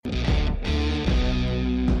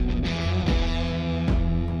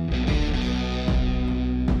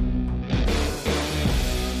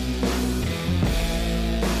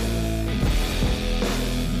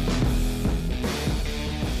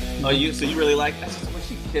So you really like that? When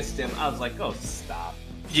she kissed him, I was like, oh, stop.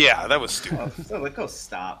 Yeah, that was stupid. I was like, oh,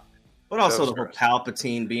 stop. But also the whole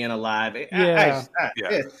Palpatine being alive. Yeah.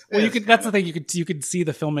 Well, you could. That's the thing. You could see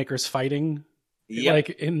the filmmakers fighting, Yep. like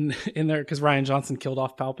in there, because Rian Johnson killed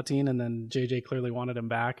off Palpatine, and then JJ clearly wanted him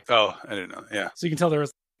back. Oh, I didn't know. Yeah. So you can tell there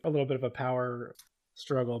was a little bit of a power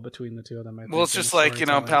struggle between the two of them. I think, Well, it's just like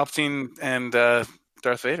Palpatine and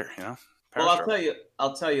Darth Vader. Well,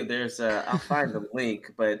 I'll tell you. There's I'll find the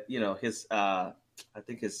link, but his I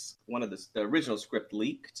think one of the original script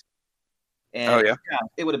leaked. And God,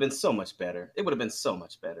 it would have been so much better. It would have been so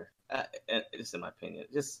much better. Just in my opinion.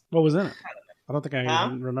 Just what was in it? I don't think I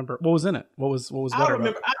even remember what was in it. What was better? I don't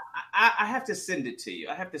remember. I have to send it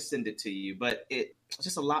to you. But it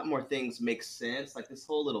just a lot more things make sense. Like this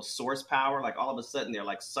whole little source power. Like all of a sudden they're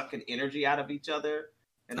like sucking energy out of each other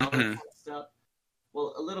and all that kind of stuff.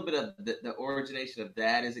 Well, a little bit of the origination of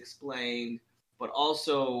that is explained, but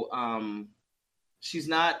also she's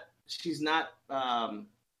not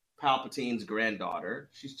Palpatine's granddaughter.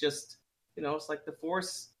 She's just, it's like the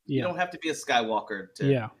Force. Yeah. You don't have to be a Skywalker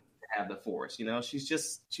to have the Force. She's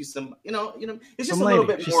some, it's just a little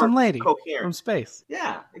bit more some lady coherent from space.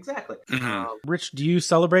 Yeah, exactly. Rich, do you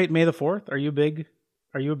celebrate May the 4th? Are you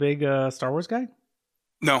a big Star Wars guy?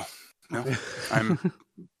 No,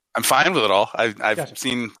 I'm fine with it all. I've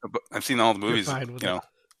seen all the movies,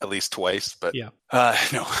 at least twice, but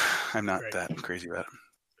no, I'm not that crazy about it.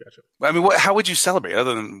 Gotcha. I mean, how would you celebrate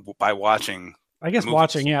other than by watching? I guess movies?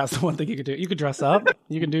 Watching, is the one thing you could do. You could dress up.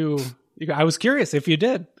 I was curious if you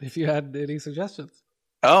had any suggestions.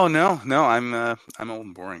 Oh no, I'm old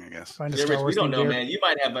and boring, I guess. Rich, we don't know, man. You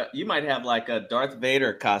might have like a Darth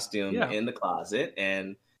Vader costume in the closet,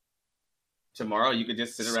 and tomorrow you could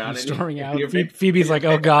just sit around storing out. Phoebe's like,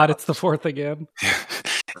 "Oh God, it's the 4th again."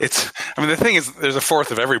 The thing is, there's a 4th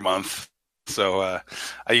of every month. So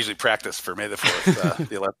I usually practice for May the 4th,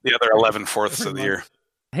 the other 11 4ths of the year.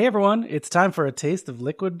 Hey, everyone. It's time for a taste of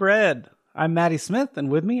liquid bread. I'm Maddie Smith, and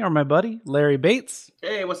with me are my buddy, Larry Bates.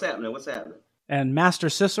 Hey, what's happening? And Master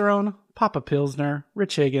Cicerone, Papa Pilsner,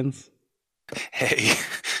 Rich Higgins. Hey.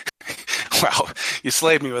 Wow, you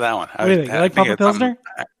slayed me with that one. What do you think? You like Papa Pilsner?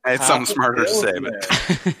 I had something smarter to say,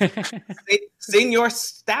 but... Senior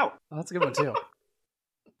Stout. Oh, that's a good one, too.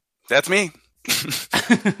 That's me.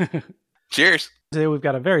 Cheers. Today we've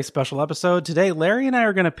got a very special episode. Today, Larry and I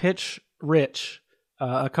are going to pitch Rich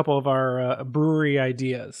a couple of our brewery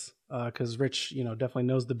ideas because Rich, definitely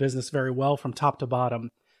knows the business very well from top to bottom.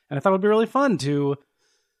 And I thought it would be really fun to,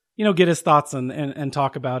 get his thoughts and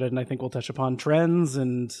talk about it. And I think we'll touch upon trends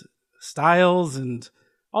and styles and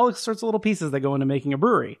all sorts of little pieces that go into making a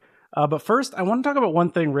brewery. But first, I want to talk about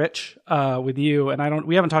one thing, Rich, with you. And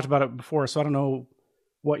we haven't talked about it before, so I don't know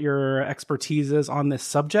what your expertise is on this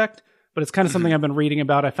subject. But it's kind of something I've been reading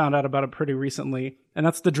about. I found out about it pretty recently. And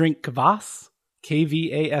that's the drink Kvass.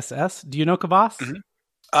 Kvass. Do you know Kvass?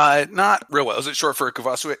 Not real well. Is it short for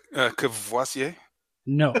Courvoisier?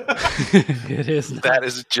 No. It is not. That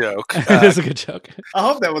is a joke. It is a good joke. I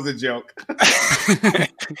hope that was a joke.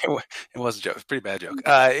 It was a joke. It's a pretty bad joke.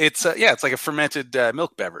 It's like a fermented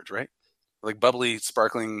milk beverage, right? Like bubbly,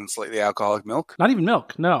 sparkling, slightly alcoholic milk? Not even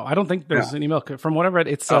milk. No, I don't think there's any milk. From what I've read,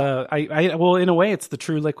 it's well, in a way, it's the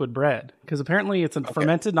true liquid bread because apparently it's a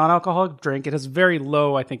fermented, non-alcoholic drink. It has very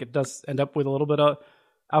low. I think it does end up with a little bit of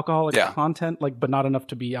alcoholic content, but not enough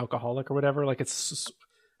to be alcoholic or whatever. Like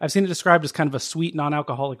I've seen it described as kind of a sweet,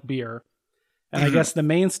 non-alcoholic beer. And I guess the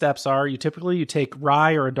main steps are you take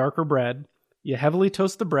rye or a darker bread, you heavily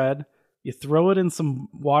toast the bread, you throw it in some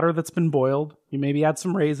water that's been boiled, you maybe add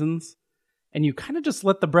some raisins. And you kind of just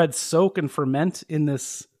let the bread soak and ferment in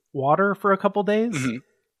this water for a couple days.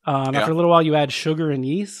 After a little while, you add sugar and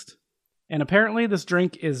yeast. And apparently this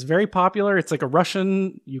drink is very popular. It's like a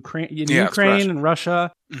Ukraine and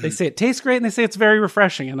Russia. They say it tastes great and they say it's very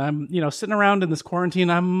refreshing. And I'm, sitting around in this quarantine,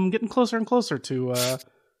 I'm getting closer and closer to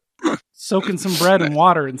soaking some bread in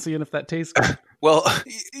water and seeing if that tastes good. Well,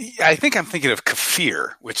 I think I'm thinking of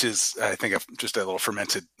kefir, which is, I think, just a little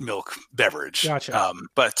fermented milk beverage. Gotcha.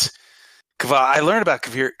 But... I learned about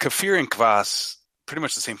kefir and kvass pretty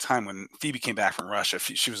much the same time when Phoebe came back from Russia.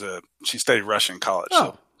 She studied Russian in college.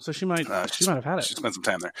 Oh, so she might have had it. She spent some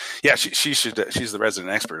time there. Yeah, she should. She's the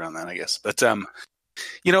resident expert on that, I guess. But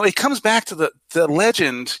it comes back to the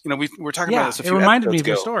legend. We were talking about this a few episodes ago. It reminded me of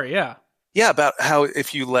your story. Yeah, about how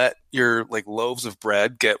if you let your loaves of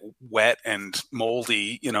bread get wet and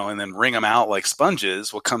moldy, and then wring them out like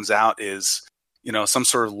sponges, what comes out is some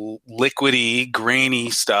sort of liquidy, grainy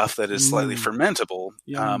stuff that is slightly fermentable.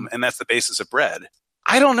 And that's the basis of bread.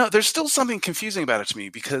 I don't know. There's still something confusing about it to me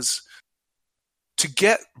because to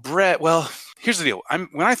get bread, well, here's the deal.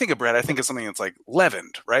 When I think of bread, I think of something that's like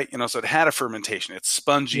leavened, right? So it had a fermentation. It's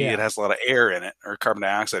spongy. Yeah. It has a lot of air in it, or carbon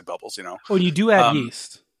dioxide bubbles. Oh, you do add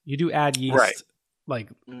yeast. You do add yeast, right, like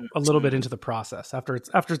a little bit into the process after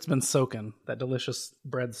it's been soaking, that delicious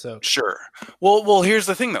bread soak. Sure. Well, here's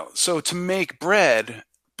the thing though. So to make bread,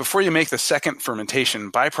 before you make the second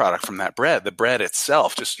fermentation byproduct from that bread, the bread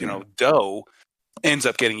itself, just dough, ends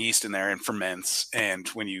up getting yeast in there and ferments. And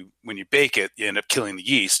when you bake it, you end up killing the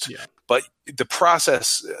yeast. Yeah. But the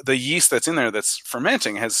process, the yeast that's in there that's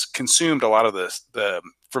fermenting has consumed a lot of the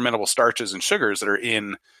fermentable starches and sugars that are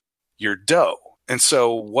in your dough. And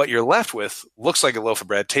so what you're left with looks like a loaf of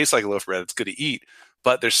bread, tastes like a loaf of bread. It's good to eat,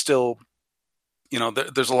 but there's still,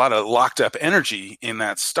 there's a lot of locked up energy in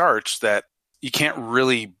that starch that you can't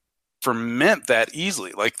really ferment that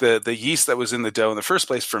easily. Like the yeast that was in the dough in the first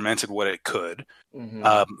place fermented what it could. Mm-hmm.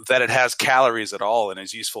 That it has calories at all and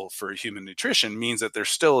is useful for human nutrition means that there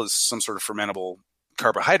still is some sort of fermentable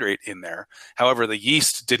carbohydrate in there. However, the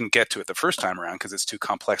yeast didn't get to it the first time around because it's too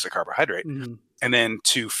complex a carbohydrate. Mm-hmm. And then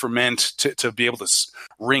to ferment, to be able to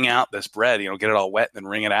wring out this bread, get it all wet and then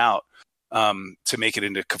wring it out to make it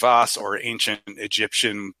into kvass or ancient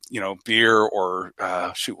Egyptian, beer or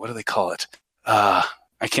what do they call it?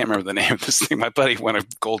 I can't remember the name of this thing. My buddy won a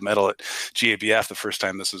gold medal at GABF the first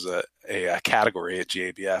time this was a category at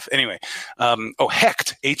GABF. Anyway,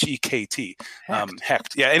 Hecht, Hekt.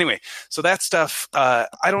 Hecht. Yeah, anyway. So that stuff, I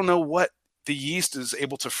don't know what the yeast is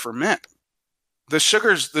able to ferment. The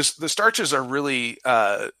sugars, the starches are really,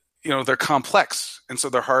 they're complex. And so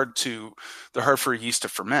they're hard for yeast to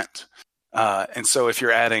ferment. And so if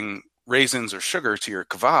you're adding raisins or sugar to your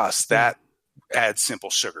kvass, that adds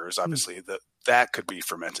simple sugars, obviously, that could be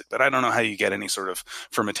fermented, but I don't know how you get any sort of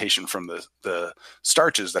fermentation from the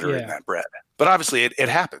starches that are in that bread. But obviously, it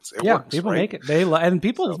happens. It works, people right? make it. And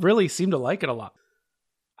people really seem to like it a lot.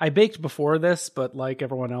 I baked before this, but like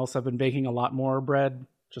everyone else, I've been baking a lot more bread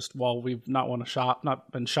just while we've not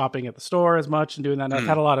been shopping at the store as much and doing that. And I've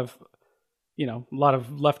had a lot of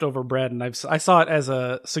leftover bread, and I saw it as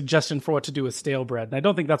a suggestion for what to do with stale bread. And I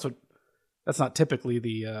don't think that's not typically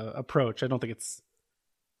the approach. I don't think it's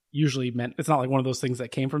usually meant. It's not like one of those things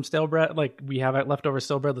that came from stale bread. Like we have leftover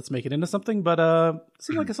stale bread, let's make it into something. But it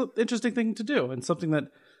seems like it's an interesting thing to do, and something that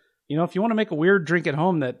if you want to make a weird drink at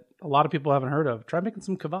home that a lot of people haven't heard of, try making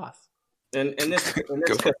some kvass. And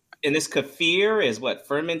this kefir is what,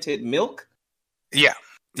 fermented milk? Yeah.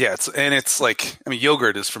 Yeah, it's like,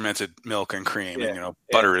 yogurt is fermented milk and cream, and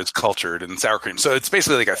butter is cultured and sour cream. So it's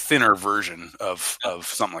basically like a thinner version of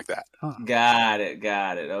something like that. Huh. Got it.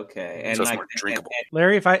 Okay, and so it's more drinkable.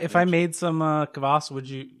 Larry, if I made some kvass,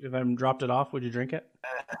 if I dropped it off, would you drink it?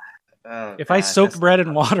 I soaked bread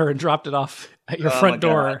in water and dropped it off at your front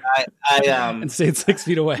door, and stayed 6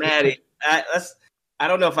 feet away, Maddie, I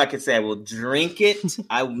don't know if I could say I will drink it.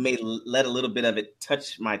 I may let a little bit of it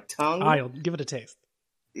touch my tongue. I'll give it a taste.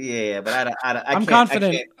 Yeah, but I'm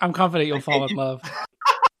confident. I'm confident you'll fall in love.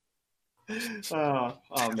 Oh,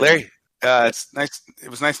 man. Larry, it's nice. It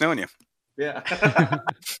was nice knowing you. Yeah.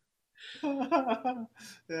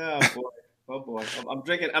 Yeah, boy. Oh boy. I'm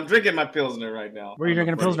drinking my Pilsner right now. Where are you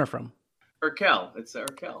drinking a Pilsner from? Urquell. It's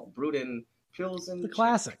Urquell, brewed in Pilsen. The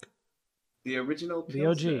classic. The original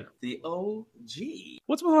Pilsner. The OG. The OG.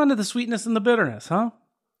 What's going on to the sweetness and the bitterness, huh?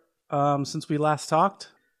 Since we last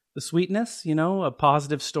talked. The sweetness, a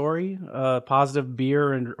positive story, a positive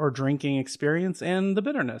beer or drinking experience, and the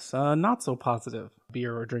bitterness, not so positive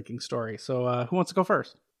beer or drinking story. So who wants to go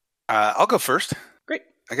first? I'll go first. Great.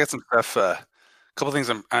 I got some stuff, a couple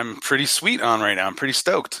things I'm pretty sweet on right now. I'm pretty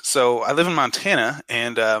stoked. So I live in Montana,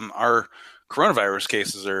 and our coronavirus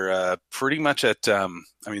cases are pretty much at,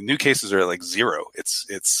 new cases are at like 0.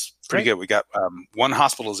 It's pretty good. We got one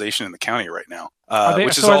hospitalization in the county right now.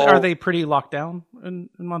 Are they pretty locked down in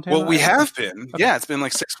Montana? Well, we have been. Okay. Yeah, it's been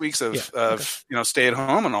like 6 weeks of stay at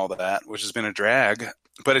home and all that, which has been a drag.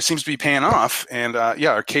 But it seems to be paying off. And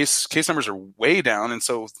our case numbers are way down, and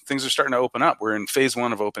so things are starting to open up. We're in phase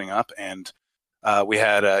 1 of opening up, and we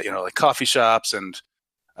had like coffee shops and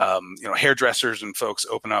hairdressers and folks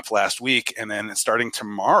open up last week, and then starting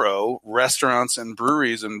tomorrow, restaurants and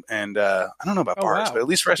breweries and I don't know about bars, but at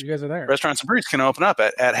least you guys are there. Restaurants and breweries can open up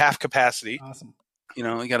at half capacity. Awesome.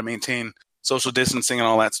 You got to maintain social distancing and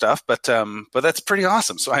all that stuff, but that's pretty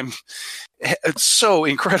awesome. So I'm so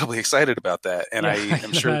incredibly excited about that, and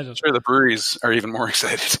I'm sure the breweries are even more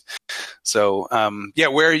excited. So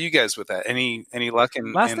where are you guys with that? Any luck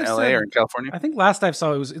in LA or in California? I think last I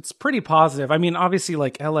saw it's pretty positive. Obviously,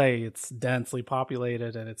 like LA, it's densely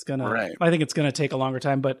populated, and it's gonna. Right. I think it's gonna take a longer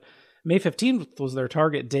time, but May 15th was their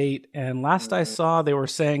target date, and last I saw, they were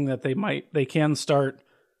saying that they can start,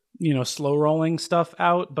 slow rolling stuff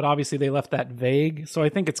out, but obviously they left that vague. So I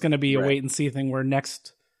think it's going to be a wait and see thing where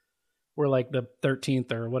we're like the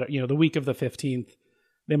 13th or what, the week of the 15th,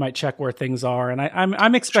 they might check where things are. And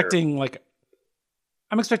I'm expecting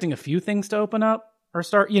I'm expecting a few things to open up or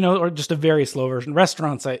start, or just a very slow version.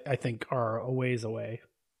 Restaurants, I think, are a ways away.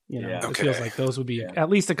 It feels like those would be at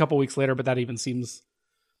least a couple weeks later, but that even seems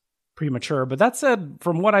premature. But that said,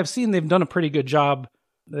 from what I've seen, they've done a pretty good job.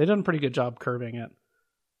 They've done a pretty good job curbing it.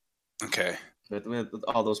 Okay. But with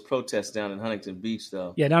all those protests down in Huntington Beach,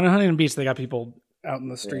 though. Yeah, down in Huntington Beach, they got people out in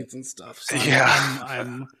the streets and stuff. So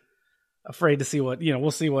I'm afraid to see what,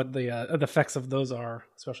 we'll see what the effects of those are,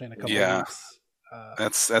 especially in a couple of weeks.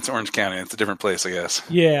 That's Orange County. It's a different place, I guess.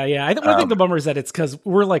 Yeah. I think the bummer is that it's because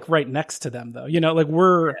we're like right next to them, though.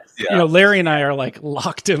 We're, Larry and I are like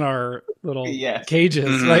locked in our little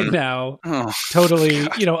cages right now, totally,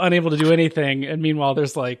 unable to do anything. And meanwhile,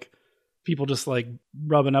 there's like people just like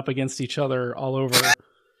rubbing up against each other all over,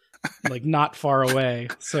 like not far away.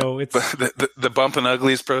 So it's the Bump and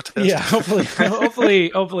Uglies protest. Yeah, hopefully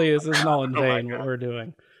this isn't all in vain what we're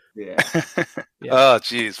doing. Yeah. Oh,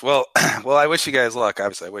 geez. Well, I wish you guys luck.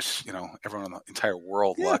 Obviously, I wish everyone in the entire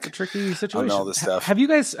world luck. It's a tricky situation. On all this stuff. Have you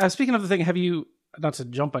guys? Speaking of the thing, have you? Not to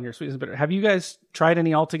jump on your sweetness, but have you guys tried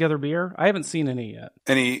any altogether beer? I haven't seen any yet.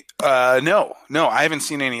 Any? No, I haven't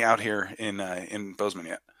seen any out here in Bozeman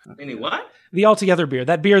yet. Any what? The altogether beer.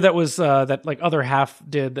 That beer that was that like other half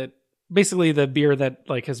did that. Basically, the beer that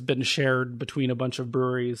like has been shared between a bunch of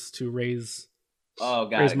breweries to raise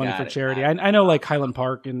money for charity. I know like Highland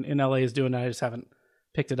Park in LA is doing that. I just haven't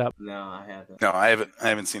picked it up. No, I haven't. No, I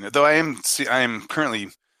haven't seen it. Though I am currently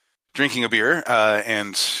drinking a beer,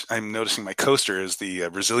 and I'm noticing my coaster is the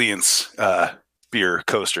Resilience beer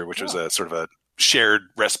coaster, which was a sort of a shared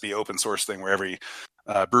recipe open source thing where every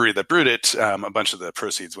brewery that brewed it, a bunch of the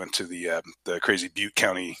proceeds went to the crazy Butte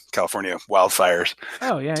County, California wildfires.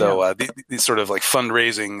 Oh yeah. So these sort of like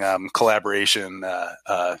fundraising collaboration,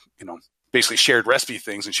 basically shared recipe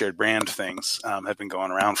things and shared brand things have been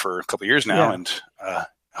going around for a couple of years now, and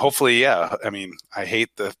hopefully, I mean, I hate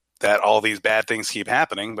that all these bad things keep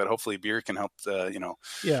happening, but hopefully beer can help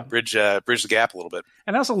bridge the gap a little bit.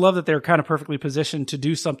 And I also love that they're kind of perfectly positioned to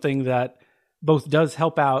do something that both does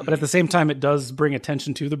help out, but at the same time, it does bring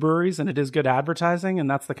attention to the breweries, and it is good advertising, and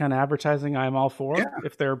that's the kind of advertising I'm all for. Yeah.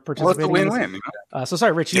 If they're participating, well, it's a win-win. So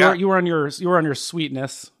sorry, Rich, you were on your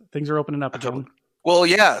sweetness. Things are opening up again. Well,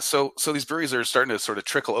 yeah. So these breweries are starting to sort of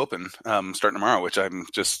trickle open, starting tomorrow, which I'm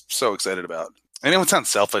just so excited about. I know it sounds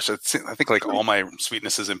selfish. I think like all my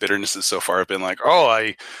sweetnesses and bitternesses so far have been like,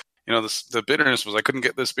 the bitterness was I couldn't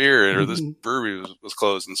get this beer, or this brewery was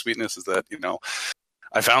closed, and sweetness is that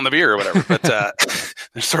I found the beer or whatever. But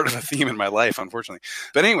there's sort of a theme in my life, unfortunately.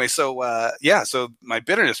 But anyway, so my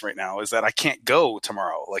bitterness right now is that I can't go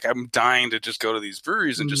tomorrow. Like I'm dying to just go to these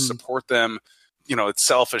breweries and just support them. It's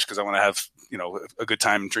selfish because I want to have a good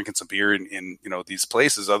time drinking some beer in these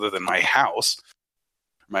places other than my house,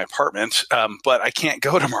 my apartment. But I can't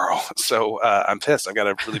go tomorrow, so I'm pissed. I got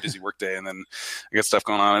a really busy work day, and then I got stuff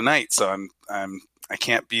going on at night. So I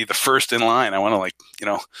can't be the first in line. I want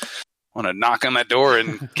to want to knock on that door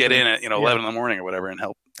and get in at 11 in the morning or whatever and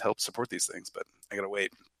help support these things, but I gotta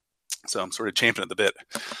wait. So I'm sort of champing at the bit.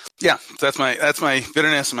 Yeah, so that's my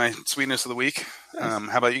bitterness and my sweetness of the week. Nice.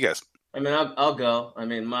 How about you guys? I mean, I'll go. I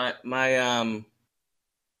mean, my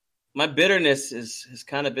bitterness has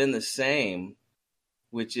kind of been the same,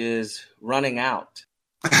 which is running out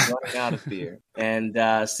of beer and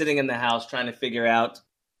sitting in the house trying to figure out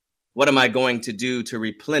what am I going to do to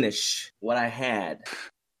replenish what I had.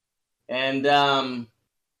 And well,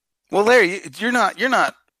 Larry, you're not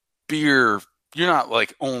beer. You're not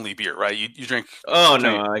like only beer, right? You drink. Oh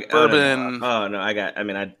no, bourbon.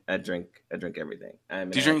 I drink everything.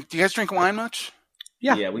 Do you guys drink wine much?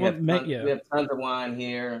 Yeah. We have tons of wine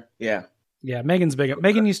here. Yeah. Yeah, Megan's big.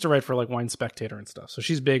 Megan used to write for like Wine Spectator and stuff, so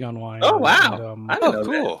she's big on wine. Oh wow! And, I didn't know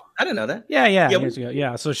cool. That. I didn't know that.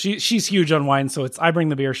 Yeah. So she's huge on wine. So it's I bring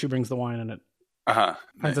the beer, she brings the wine, and it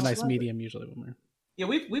finds a nice medium usually when we're. Yeah,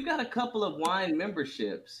 we've got a couple of wine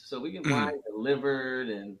memberships, so we get wine delivered,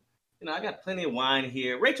 and I got plenty of wine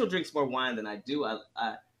here. Rachel drinks more wine than I do. I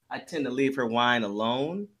tend to leave her wine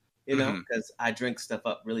alone, because I drink stuff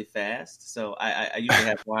up really fast. So I usually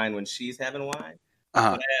have wine when she's having wine.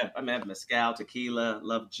 I have mezcal, tequila,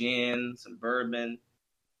 love gin, some bourbon,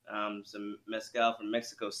 some mezcal from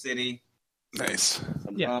Mexico City. Nice.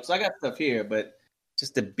 So I got stuff here, but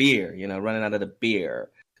just the beer, running out of the beer.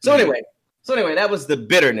 So anyway, that was the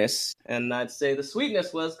bitterness, and I'd say the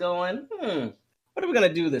sweetness was going, what are we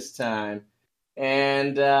gonna do this time?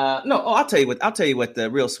 And I'll tell you what the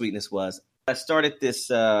real sweetness was. I started this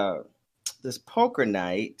poker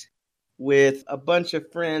night with a bunch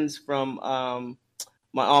of friends from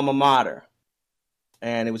my alma mater,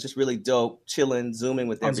 and it was just really dope. Chilling, zooming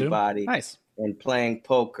with everybody, nice, and playing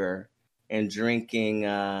poker and drinking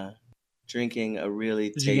a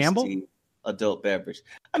really tasty adult beverage.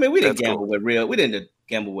 I mean, we didn't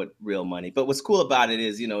gamble with real money, but what's cool about it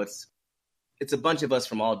is, it's a bunch of us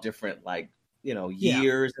from all different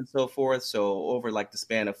years and so forth. So over the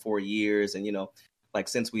span of 4 years, and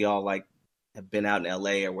since we all have been out in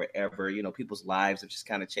LA or wherever, people's lives have just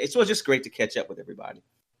kind of changed. So it's just great to catch up with everybody.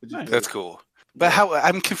 Nice. That's cool. But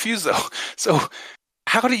I'm confused though. So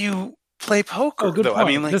how do you play poker? Oh, good though? point.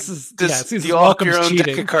 I mean, you all have your own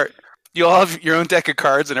deck of cards. You all have your own deck of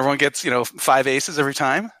cards, and everyone gets 5 aces every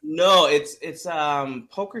time. No, it's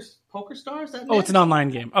Poker Stars. It's an online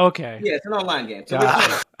game. Okay, yeah, it's an online game. So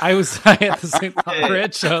I had the same thought,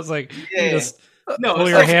 Rich. I was like, you just pull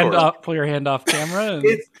your hand off camera. And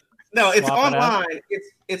it's online.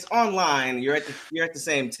 It's online. You're at the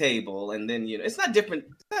same table, and then it's not different.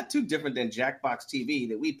 It's not too different than Jackbox TV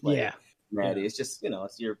that we play. Yeah. Maddie. It's just,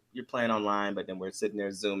 you're playing online, but then we're sitting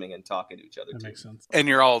there zooming and talking to each other. That makes sense. And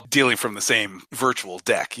you're all dealing from the same virtual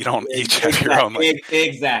deck. You don't each have your own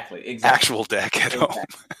exactly actual deck at home.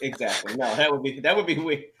 Exactly. No, that would be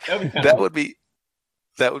weird.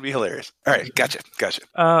 That would be hilarious. All right, gotcha.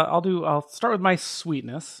 I'll start with my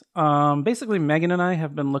sweetness. Basically, Megan and I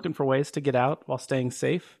have been looking for ways to get out while staying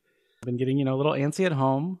safe. I've been getting, a little antsy at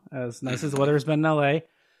home, as nice as the weather has been in LA.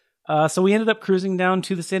 So we ended up cruising down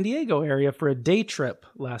to the San Diego area for a day trip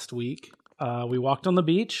last week. We walked on the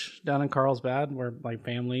beach down in Carlsbad, where my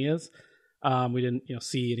family is. We didn't,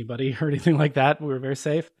 see anybody or anything like that. We were very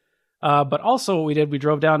safe. But also what we did, we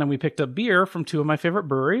drove down and we picked up beer from 2 of my favorite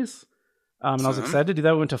breweries. And I was excited to do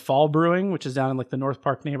that. We went to Fall Brewing, which is down in the North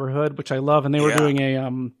Park neighborhood, which I love. And they were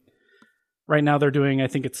doing right now they're doing, I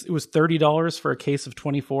think it was $30 for a case of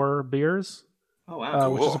 24 beers. Oh, wow.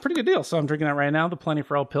 Which is a pretty good deal. So I'm drinking that right now, the Plenty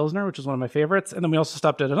for All Pilsner, which is one of my favorites. And then we also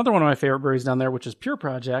stopped at another one of my favorite breweries down there, which is Pure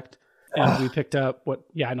Project. And we picked up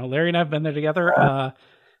I know Larry and I have been there together.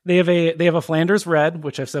 They have a Flanders Red,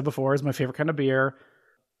 which I've said before is my favorite kind of beer.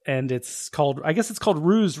 And it's called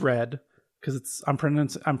Ruse Red, because I'm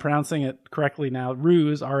pronouncing it correctly now.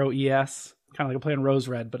 Ruse, ROES, kind of like a plain Rose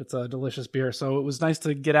Red, but it's a delicious beer. So it was nice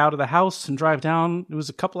to get out of the house and drive down. It was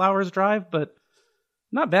a couple hours drive, but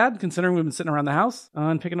not bad, considering we've been sitting around the house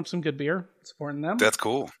and picking up some good beer, supporting them. That's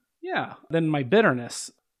cool. Yeah. Then my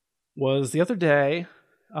bitterness was the other day.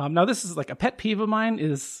 Now, this is a pet peeve of mine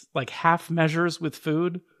is half measures with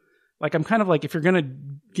food. I'm kind of if you're going to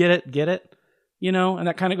get it, and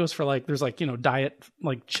that kind of goes for there's diet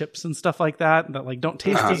chips and stuff like that don't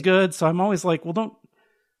taste as good. So I'm always well, don't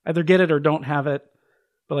either get it or don't have it.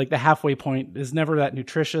 But the halfway point is never that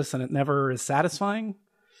nutritious and it never is satisfying.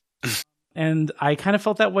 And I kind of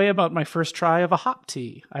felt that way about my first try of a hop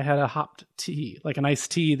tea. I had a hopped tea, an iced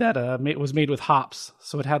tea that was made with hops.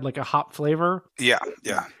 So it had a hop flavor. Yeah.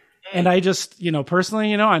 And I just,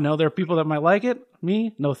 personally, I know there are people that might like it.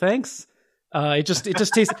 Me, no thanks. It just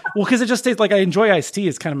tastes, because it just tastes I enjoy iced tea.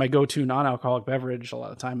 It's kind of my go-to non-alcoholic beverage a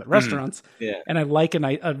lot of the time at restaurants. Yeah. And I like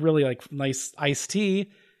a really nice iced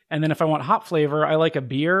tea. And then if I want hop flavor, I like a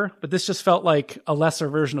beer, but this just felt like a lesser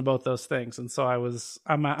version of both those things. And so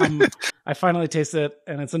I finally tasted it,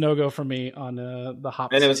 and it's a no-go for me on the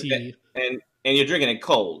hop tea. And you're drinking it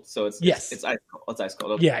cold, so it's ice cold. It's ice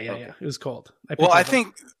cold. Okay. Yeah. It was cold. I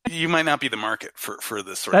think you might not be the market for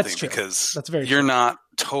this sort of thing, because you're not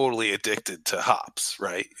totally addicted to hops,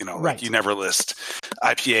 right? You never list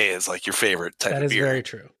IPA as your favorite type of beer. That is very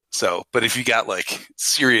true. So, but if you got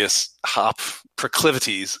serious hop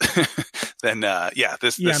proclivities, then I'm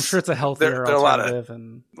sure it's a healthier alternative.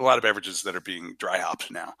 A lot of beverages that are being dry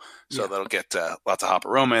hopped now, so that'll get lots of hop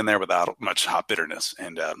aroma in there without much hop bitterness,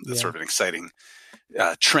 and that's sort of an exciting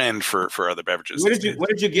trend for other beverages. Where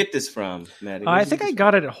did you get this from, Maddie? I think I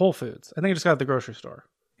got it at Whole Foods. I think I just got it at the grocery store.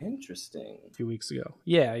 Interesting. A few weeks ago.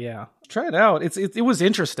 Yeah. Try it out. It was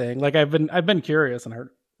interesting. I've been curious and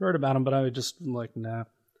heard about them, but I was just nah.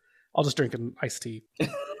 I'll just drink an iced tea.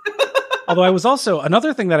 Although I was also,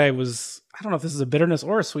 another thing that I don't know if this is a bitterness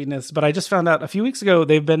or a sweetness, but I just found out a few weeks ago,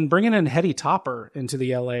 they've been bringing in Heady Topper into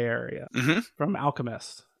the LA area from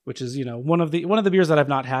Alchemist, which is, one of the beers that I've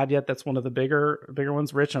not had yet. That's one of the bigger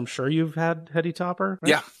ones. Rich, I'm sure you've had Heady Topper.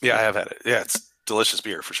 Right? Yeah, I have had it. Yeah, it's delicious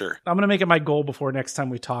beer for sure. I'm going to make it my goal before next time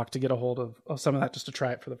we talk to get a hold of some of that, just to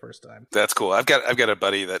try it for the first time. That's cool. I've got a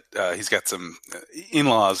buddy that he's got some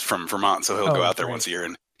in-laws from Vermont, so he'll go out there once a year,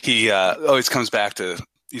 and he always comes back to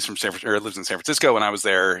he's from San Francisco, or lives in San Francisco. When I was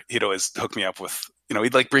there, he'd always hook me up with,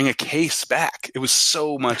 he'd like bring a case back. It was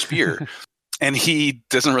so much beer. And he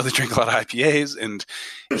doesn't really drink a lot of IPAs, and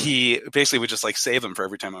he basically would just like save them for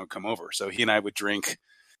every time I would come over. So he and I would drink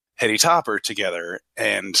Heady Topper together,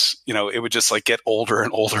 and it would just like get older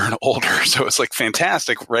and older and older. So it's like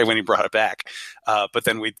fantastic right when he brought it back. But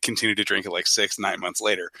then we'd continue to drink it like 6-9 months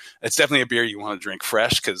later. It's definitely a beer you want to drink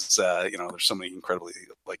fresh because there's so many incredibly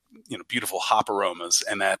beautiful hop aromas,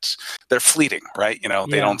 and that they're fleeting, right?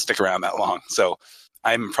 They don't stick around that long. So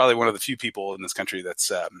I'm probably one of the few people in this country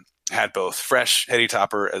that's had both fresh Heady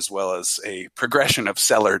Topper as well as a progression of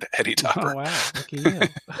cellared Heady Topper. Oh, wow. Look at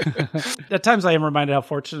you. At times I am reminded how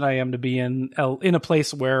fortunate I am to be in a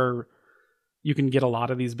place where you can get a lot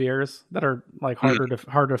of these beers that are like harder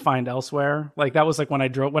to find elsewhere. Like that was like when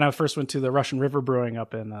I first went to the Russian River Brewing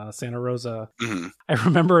up in Santa Rosa. Mm-hmm. I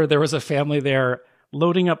remember there was a family there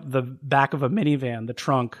loading up the back of a minivan, the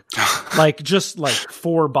trunk, like just like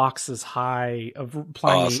 4 boxes high of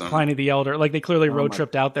Pliny the Elder. Like they clearly road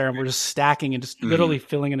tripped out there and were just stacking and just literally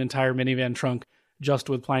filling an entire minivan trunk just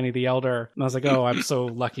with Pliny the Elder. And I was like, oh, I'm so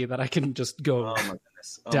lucky that I can just go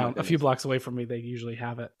down a few blocks away from me. They usually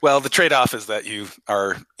have it. Well, the trade-off is that you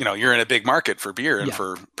are, you're in a big market for beer and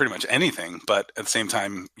for pretty much anything, but at the same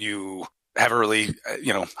time you have a really,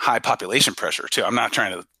 high population pressure too. I'm not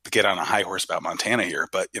trying to get on a high horse about Montana here,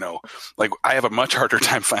 but, like I have a much harder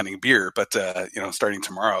time finding beer, but, starting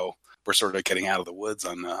tomorrow, we're sort of getting out of the woods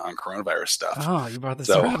on coronavirus stuff. Oh, you brought this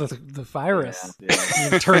around the virus.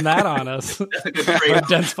 Yeah. You turn that on us. Our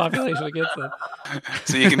dense population against it.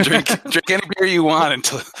 So you can drink any beer you want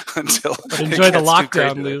until enjoy the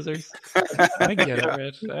lockdown, losers. I get it,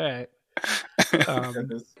 Rich. All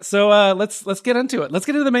right. So let's get into it. Let's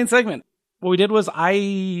get into the main segment. What we did was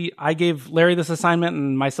I gave Larry this assignment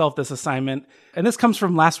and myself this assignment, and this comes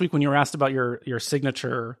from last week when you were asked about your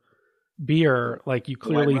signature beer. Like you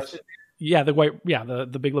clearly,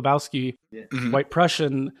 the Big Lebowski, White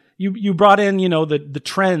Prussian. You brought in the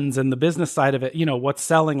trends and the business side of it. What's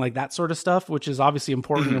selling, like that sort of stuff, which is obviously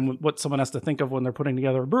important and what someone has to think of when they're putting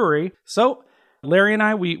together a brewery. So Larry and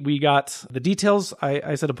I, we got the details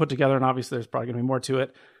I said to put together, and obviously there's probably going to be more to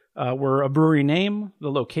it. We're a brewery name, the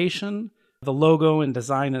location, the logo and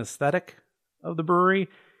design and aesthetic of the brewery,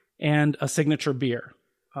 and a signature beer.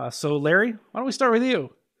 So Larry, why don't we start with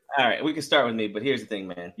you? All right, we can start with me, but here's the thing,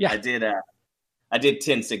 man. Yeah. I did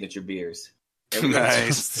 10 signature beers.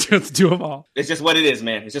 Nice. Let's do them all. It's just what it is,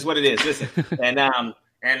 man. It's just what it is. Listen,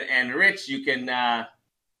 and Rich, you can,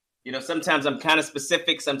 sometimes I'm kind of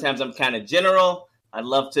specific, sometimes I'm kind of general. I'd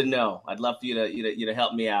love to know. I'd love for you to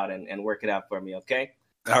help me out and work it out for me. Okay.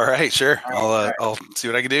 All right, sure. I'll see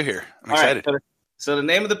what I can do here. I'm excited. Right, so the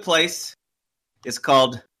name of the place is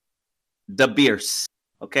called The Beers.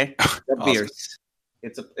 Okay, The Awesome. Beers.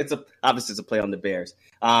 It's obviously it's a play on the Bears.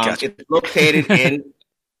 Gotcha. It's located in.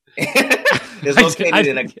 It's located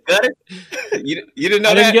in a gutter. You didn't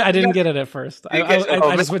know that? I didn't get it at first.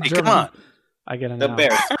 I just went German. Come on. I get it now.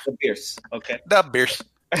 The Beers. Okay. The Beers.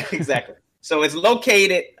 Exactly. So it's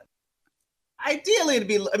located. Ideally,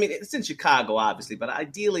 it's in Chicago, obviously, but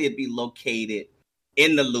ideally it'd be located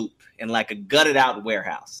in the Loop in like a gutted out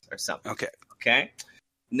warehouse or something. Okay.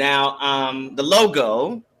 Now, the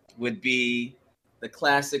logo would be the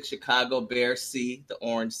classic Chicago Bear C, the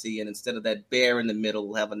orange C, and instead of that bear in the middle,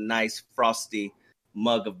 we'll have a nice frosty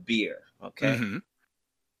mug of beer. Okay. Mm-hmm.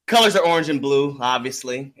 Colors are orange and blue,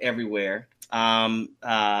 obviously, everywhere.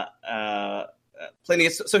 Plenty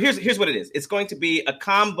of, so here's what it is. It's going to be a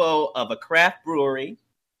combo of a craft brewery,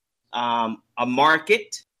 a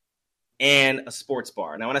market, and a sports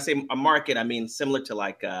bar. Now, when I say a market, I mean similar to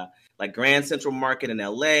like Grand Central Market in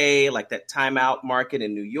LA, like that Time Out Market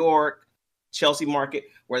in New York, Chelsea Market,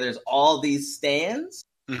 where there's all these stands.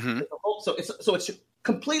 Mm-hmm. So it's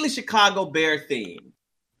completely Chicago Bear themed.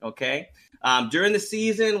 Okay. During the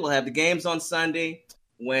season, we'll have the games on Sunday.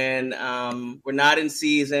 When we're not in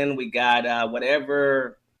season, we got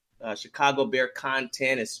whatever Chicago Bear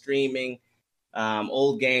content is streaming,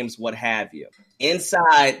 old games, what have you.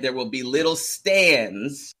 Inside, there will be little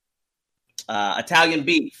stands, Italian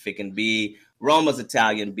beef. It can be Roma's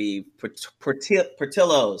Italian beef,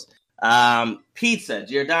 Portillo's, pizza,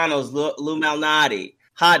 Giordano's, Lou Malnati,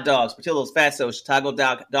 hot dogs, Portillo's, Fatso, Chicago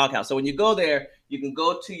Doghouse. So when you go there, you can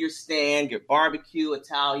go to your stand, get barbecue,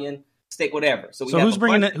 Italian, steak, whatever. So who's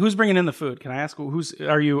bringing in the food? Can I ask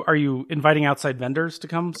are you inviting outside vendors to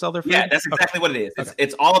come sell their food? Yeah, that's exactly what it is.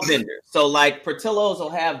 It's all vendors. So like Portillo's will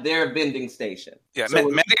have their vending station. Yeah, so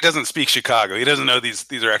Manny doesn't speak Chicago. He doesn't know these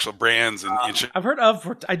are actual brands. And I've heard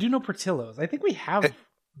of. I do know Portillo's. I think we have.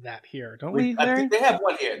 that here, don't we? I think they have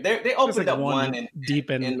one here. They opened up one in deep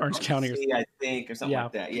in Orange County, or I think, or something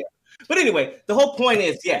like that. Yeah. But anyway, the whole point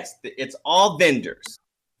is, yes, it's all vendors.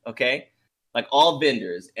 Okay, like all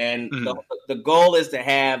vendors, and the goal is to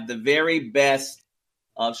have the very best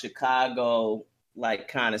of Chicago, like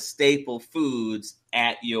kind of staple foods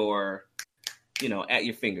at your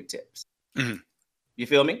fingertips. Mm-hmm. You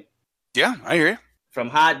feel me? Yeah, I hear you. From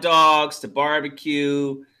hot dogs to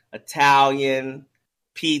barbecue, Italian,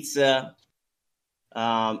 pizza,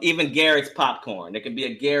 even Garrett's popcorn. There can be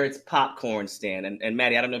a Garrett's popcorn stand. And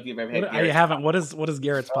Maddie, I don't know if you've ever had. I haven't. What is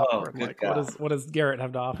Garrett's popcorn like? What does Garrett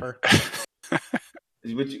have to offer?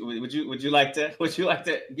 Would you like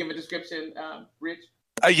to give a description, Rich?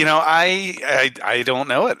 I don't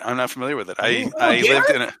know it. I'm not familiar with it.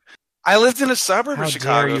 I lived in a suburb of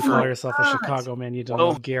Chicago. How dare you call yourself a Chicago man? You don't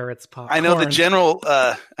know Garrett's popcorn. I know the general.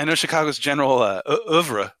 I know Chicago's general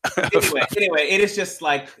oeuvre. Anyway, it is just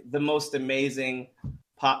like the most amazing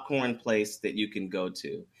popcorn place that you can go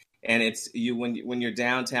to, and it's when you're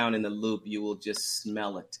downtown in the Loop, you will just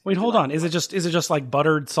smell it. Wait, hold on. Is it just like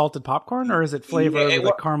buttered salted popcorn, or is it flavored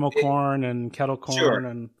with caramel corn and kettle corn? Sure.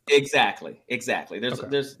 And exactly.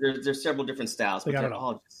 There's several different styles, but they're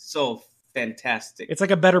all so fantastic. It's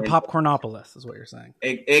like a better Popcornopolis, is what you're saying.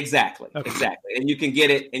 Exactly. And you can get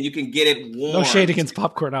it warm. No shade against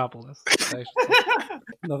Popcornopolis.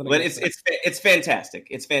 But it's fantastic.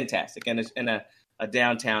 It's fantastic, and it's a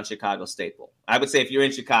downtown Chicago staple. I would say if you're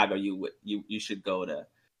in Chicago, you should go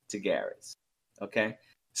to Garrett's. Okay.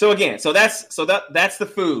 So that's the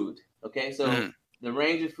food. Okay. So the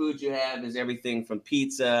range of food you have is everything from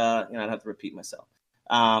pizza. I don't have to repeat myself.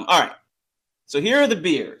 All right. So here are the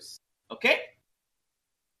beers. Okay,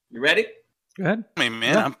 you ready? Go ahead. Hey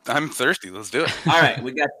man, I'm thirsty. Let's do it. All right,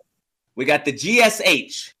 we got the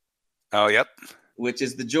GSH. Oh, yep. Which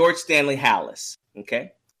is the George Stanley Helles.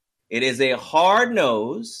 Okay, it is a hard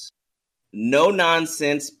nose, no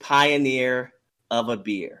nonsense pioneer of a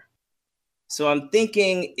beer. So I'm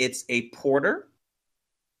thinking it's a porter,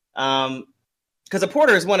 because a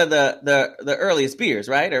porter is one of the earliest beers,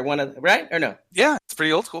 right? Right or no? Yeah, it's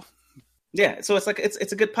pretty old school. Yeah, so it's like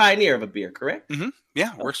it's a good pioneer of a beer, correct? Mm-hmm.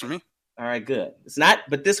 Yeah, works for me. All right, good. It's not,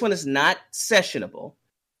 but this one is not sessionable.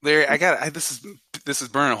 Larry, this is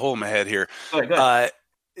burning a hole in my head here. Go ahead.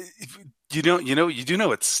 You do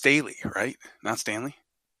know it's Staley, right? Not Stanley.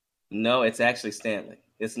 No, it's actually Stanley.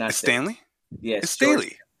 It's not Stanley. Yes, it's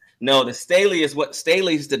Staley. No, the Staley is what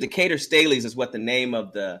the Decatur Staleys is what the name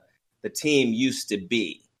of the team used to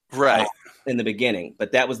be. Right. In the beginning,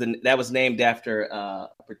 but that was named after a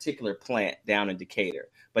particular plant down in Decatur.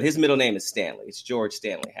 But his middle name is Stanley. It's George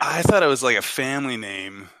Stanley Helles. I thought it was like a family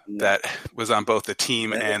name that was on both the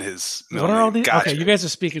team and his middle name. All these? Gotcha. Okay, you guys are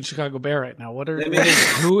speaking Chicago Bear right now.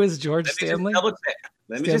 Who is George Stanley?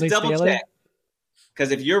 Let me just double check. Because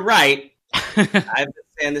if you're right, I've been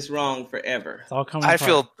saying this wrong forever. It's all coming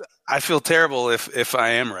apart. I feel terrible if I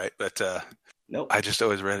am right, but nope. I just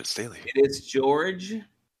always read it Staley. It is George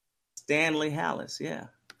Stanley Helles, yeah.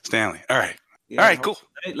 Stanley. All right. Yeah, all right, cool.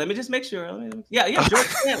 Let me just make sure. Yeah, George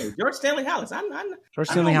Stanley. George Stanley Helles. George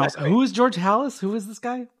Stanley Helles. Who is George Helles? Who is this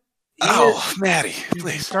guy? Maddie,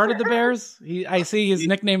 please. He started the Bears. I see his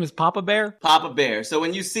nickname is Papa Bear. Papa Bear. So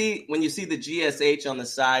when you see the GSH on the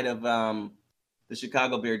side of the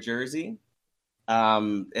Chicago Bear jersey,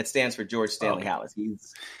 it stands for George Stanley Helles.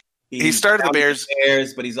 He started the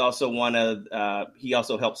Bears, but he's also he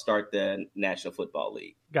also helped start the National Football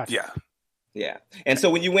League. Gotcha. Yeah. And so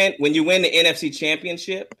when you win the NFC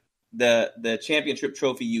Championship, the championship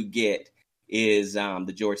trophy you get is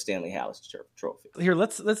the George Stanley Helles trophy. Here,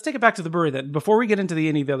 let's take it back to the brewery then. Before we get into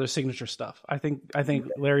any of the other signature stuff, I think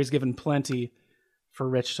Larry's given plenty for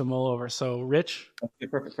Rich to mull over. So, Rich, okay,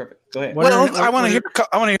 perfect. Go ahead. I want to hear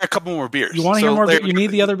a couple more beers. You want to hear more? You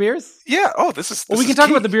need the other beers? Yeah. Oh, this is. We can talk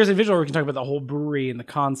about the beers individually, or we can talk about the whole brewery and the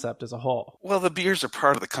concept as a whole. Well, the beers are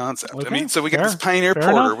part of the concept. Okay, I mean, so we got this Pioneer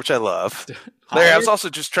Porter, enough. Which I love. Larry, I was also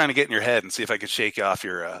just trying to get in your head and see if I could shake you off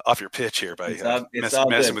your pitch here by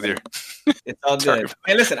messing with your. It's all good.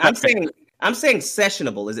 Hey, listen, I'm saying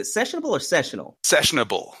sessionable. Is it sessionable or sessional?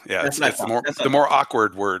 Sessionable. Yeah, it's the more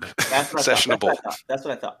awkward word. Sessionable. That's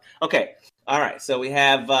what I thought. Okay. All right. So we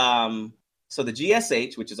have so the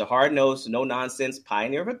GSH, which is a hard-nosed, no-nonsense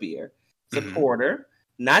pioneer of a beer. It's a porter,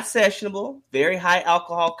 not sessionable, very high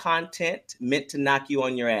alcohol content, meant to knock you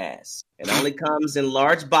on your ass. It only comes in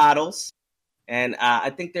large bottles, and I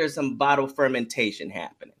think there's some bottle fermentation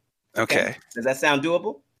happening. Okay. Does that sound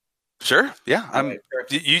doable? Sure. Yeah. All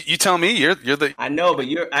You tell me. You're the. I know, but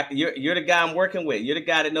you're the guy I'm working with. You're the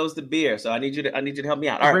guy that knows the beer, so I need you to help me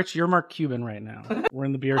out. All right. Rich, you're Mark Cuban right now. We're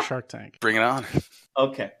in the beer Shark Tank. Bring it on.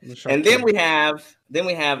 Okay. And then we have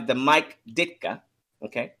the Mike Ditka.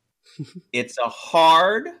 Okay. It's a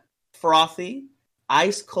hard, frothy,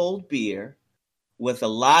 ice cold beer with a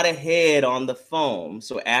lot of head on the foam.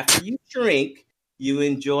 So after you drink, you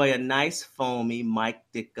enjoy a nice foamy Mike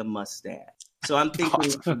Ditka mustache. So I'm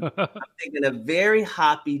thinking a very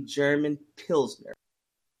hoppy German Pilsner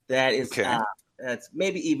that is that's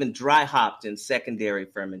maybe even dry hopped in secondary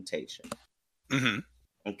fermentation. Mm-hmm.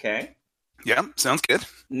 Okay. Yeah, sounds good.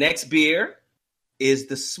 Next beer is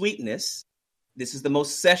the Sweetness. This is the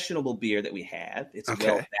most sessionable beer that we have. It's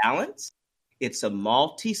well balanced. It's a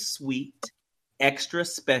malty sweet, extra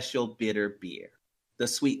special bitter beer. The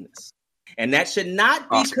Sweetness. And that should not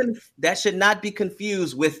be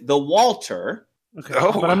confused with the Walter. Okay,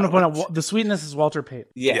 but I'm going to point out the Sweetness is Walter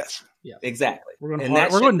Payton. Yes. Exactly. We're going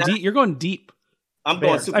hard. We're going deep. You're going deep. I'm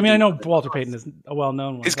going super I mean, deep. I know Walter Payton is a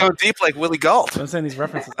well-known one. He's going deep like Willie Galt. I'm saying these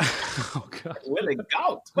references. Oh God, Willie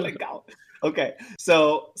Galt. Okay,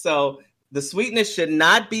 so the Sweetness should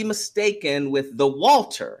not be mistaken with the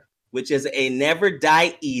Walter, which is a never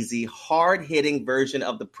die easy, hard-hitting version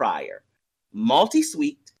of the prior. Malty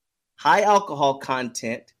sweet, high alcohol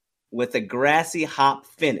content with a grassy hop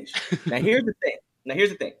finish. Now here's the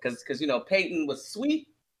thing, because Peyton was sweet,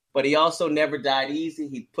 but he also never died easy.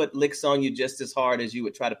 He put licks on you just as hard as you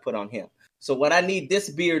would try to put on him. So what I need this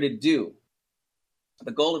beer to do,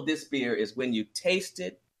 the goal of this beer is when you taste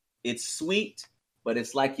it, it's sweet, but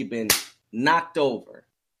it's like you've been knocked over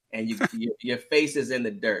and your face is in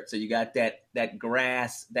the dirt. So you got that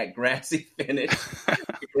grassy finish,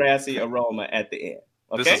 grassy aroma at the end.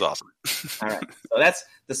 Okay? This is awesome. All right. So that's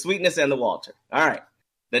the Sweetness and the Walter. All right.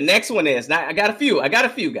 The next one is, now I got a few,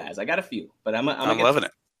 guys. I got a few, but I'm loving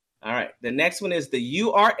it. All right. The next one is the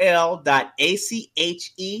url.ache.er,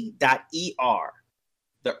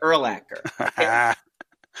 the Erlacher. Okay?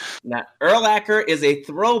 Now, Erlacher is a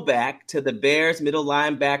throwback to the Bears middle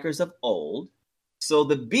linebackers of old. So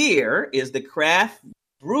the beer is the craft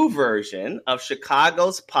brew version of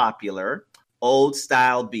Chicago's popular old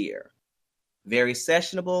style beer. Very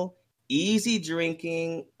sessionable, easy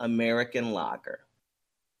drinking American lager.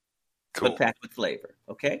 Cool. But packed with flavor.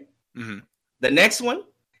 Okay. Mm-hmm. The next one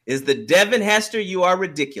is the Devin Hester. You are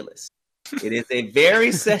ridiculous. It is a very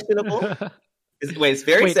sessionable. It's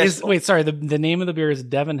very sessionable. Sorry. The name of the beer is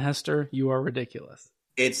Devin Hester. You are ridiculous.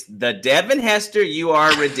 It's the Devin Hester. You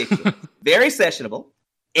are ridiculous. Very sessionable,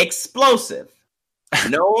 explosive,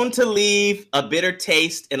 known to leave a bitter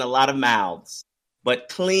taste in a lot of mouths, but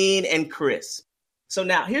clean and crisp. So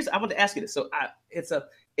now I want to ask you this. So it's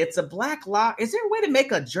a black lager. Is there a way to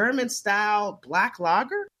make a German style black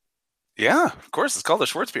lager? Yeah, of course. It's called a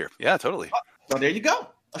Schwarzbier. Yeah, totally. So there you go.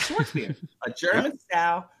 A Schwarzbier. A German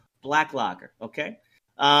style black lager. Okay.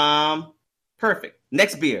 Perfect.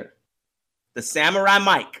 Next beer. The Samurai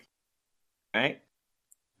Mike. All right.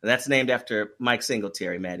 That's named after Mike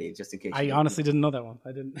Singletary, Maddie, just in case. I honestly didn't know that one.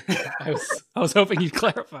 I didn't. I was hoping you'd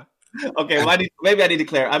clarify. Okay, well, maybe I need to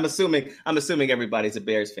clarify. I'm assuming everybody's a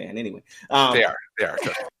Bears fan anyway. They are.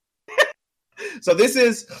 So this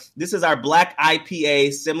is our black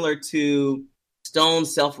IPA, similar to Stone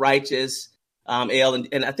Self-Righteous ale,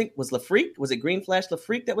 and I think was it Green Flash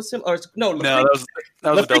Lafrique that was similar? No, that was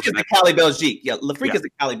Lafrique is the Cali Belgique. Yeah, Lafrique is the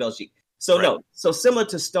Cali Belgique. So right. So similar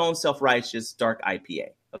to Stone Self-Righteous dark IPA.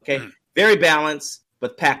 Okay, very balanced,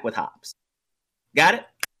 but packed with hops. Got it?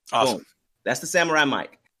 Awesome. Boom. That's the Samurai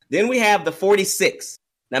Mike. Then we have the 46.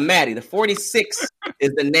 Now, Maddie, the 46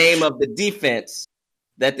 is the name of the defense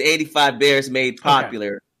that the 85 Bears made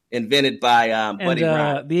popular, invented by Buddy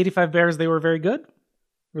Ryan. The 85 Bears, they were very good?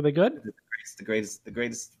 Were they good? The greatest.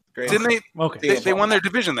 Didn't they? Okay. They won their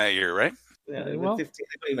division that year, right? Yeah, well, 15,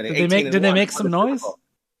 did they make some noise?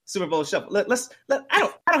 Super Bowl shuffle. I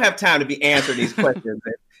don't have time to be answering these questions.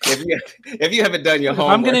 If you haven't done your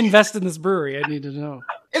homework. If I'm going to invest in this brewery, I need to know.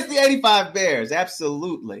 It's the 85 Bears,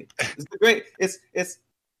 absolutely. It's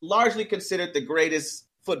largely considered the greatest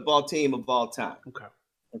football team of all time.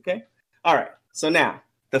 Okay. All right. So now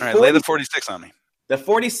lay the 46 on me. The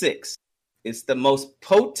 46 is the most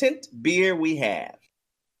potent beer we have.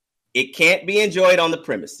 It can't be enjoyed on the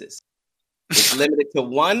premises. It's limited to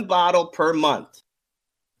 1 bottle per month.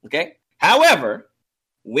 Okay. However,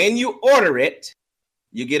 when you order it,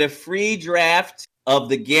 you get a free draft of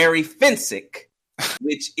the Gary Fensick,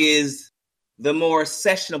 which is the more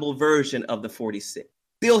sessionable version of the 46.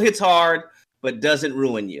 Still hits hard, but doesn't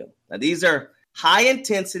ruin you. Now, these are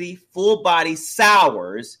high-intensity, full-body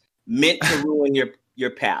sours meant to ruin your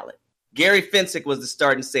palate. Gary Fensick was the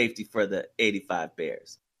starting safety for the '85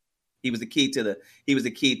 Bears. He was the key to the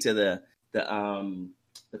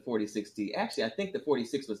 4060. Actually, I think the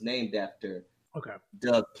 46 was named after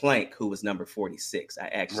Doug Plank, who was number 46. I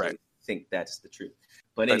actually think that's the truth.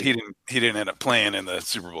 But anyway. he didn't end up playing in the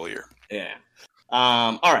Super Bowl year. Yeah.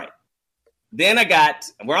 All right. Then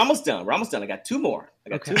we're almost done. I got two more.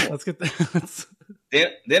 Two more. Let's get that.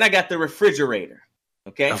 Then I got the refrigerator.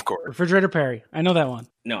 Okay. Of course. Refrigerator Perry. I know that one.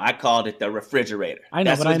 No, I called it the refrigerator. I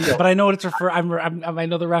know, but I know what it's I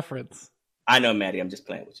know the reference. I know, Maddie. I'm just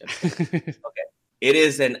playing with you. Okay. It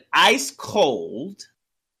is an ice cold,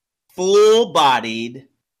 full-bodied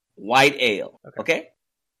white ale. Okay.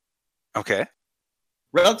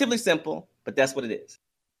 Relatively simple, but that's what it is.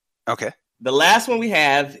 Okay. The last one we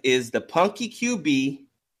have is the Punky QB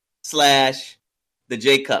 / the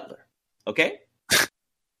Jay Cutler. Okay?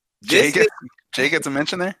 Jay gets a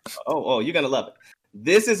mention there? Oh, you're going to love it.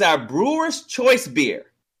 This is our Brewer's Choice beer.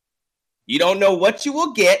 You don't know what you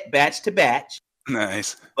will get batch to batch.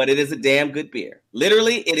 Nice. But it is a damn good beer.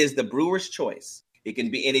 Literally, it is the Brewer's Choice. It can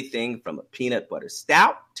be anything from a peanut butter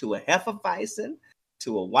stout to a Hefeweizen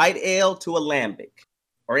to a white ale to a lambic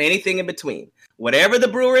or anything in between. Whatever the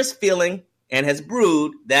brewer is feeling and has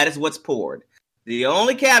brewed, that is what's poured. The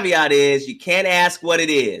only caveat is you can't ask what it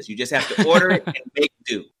is. You just have to order it and make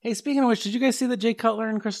do. Hey, speaking of which, did you guys see that Jay Cutler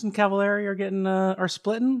and Kristen Cavallari are getting are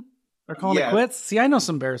splitting? They're calling it quits. See, I know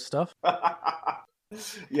some Bears stuff.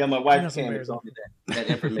 Yeah, my wife came and told me that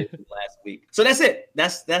information last week. So that's it.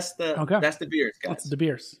 That's the beers, guys. That's the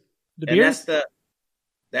beers. The and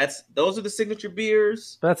beers. Those are the signature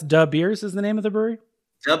beers. That's Da Beers is the name of the brewery.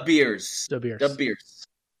 Da Beers. Da Beers. Da Beers.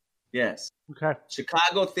 Yes. Okay.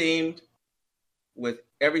 Chicago themed with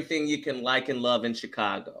everything you can like and love in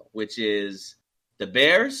Chicago, which is the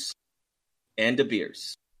Bears and the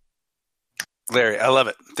beers. Larry, I love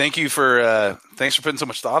it. Thanks for putting so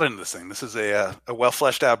much thought into this thing. This is a well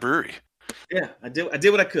fleshed out brewery. Yeah, I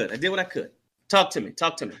did what I could. Talk to me.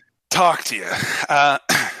 Talk to you.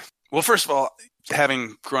 Well, first of all,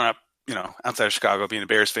 having grown up, outside of Chicago, being a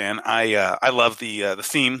Bears fan, I love the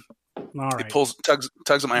theme. All right. It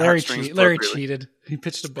tugs at my heartstrings. Larry cheated. He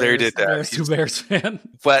pitched a Bears. Larry did that. Bears fan.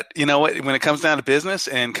 But you know what? When it comes down to business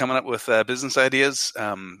and coming up with business ideas,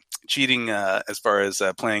 cheating as far as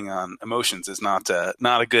playing on emotions is not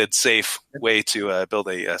a good, safe way to build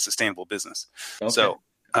a sustainable business. Okay.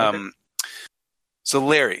 So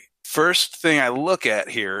Larry, first thing I look at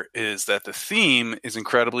here is that the theme is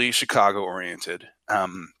incredibly Chicago oriented.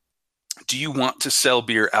 Do you want to sell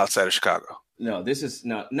beer outside of Chicago? No, this is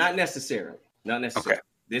not necessarily. Not necessarily. Okay.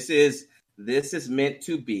 This is meant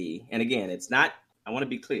to be, and again, it's not. I want to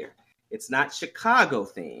be clear. It's not Chicago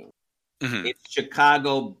themed. Mm-hmm. It's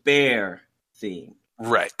Chicago Bear themed.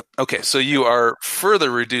 Right. Okay. So you are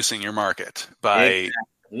further reducing your market by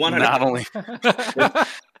not only. But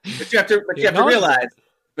you have to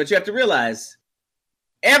realize,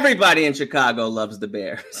 everybody in Chicago loves the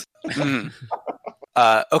Bears. Mm-hmm.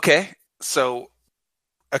 Okay. So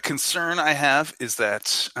a concern I have is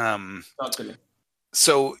that Talk to me.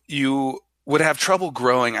 So you would have trouble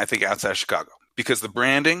growing, I think, outside of Chicago because the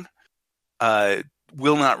branding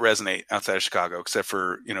will not resonate outside of Chicago, except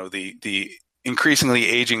for the increasingly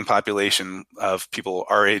aging population of people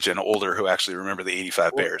our age and older who actually remember the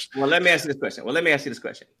 '85 Bears. Well, let me ask you this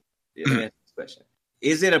question.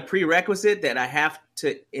 Is it a prerequisite that I have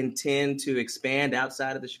to intend to expand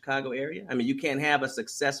outside of the Chicago area? I mean, you can't have a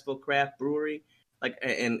successful craft brewery like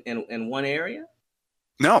in one area?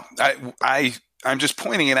 No, I'm just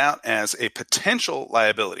pointing it out as a potential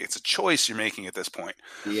liability. It's a choice you're making at this point.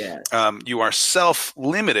 Yeah. You are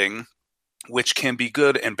self-limiting, which can be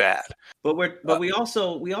good and bad. But we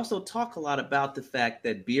also talk a lot about the fact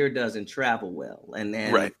that beer doesn't travel well, and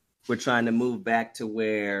right. We're trying to move back to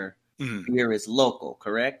where beer is local.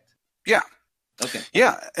 Correct? Yeah. Okay.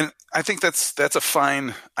 Yeah, and I think that's a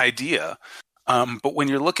fine idea. But when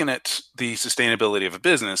you're looking at the sustainability of a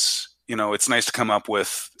business, it's nice to come up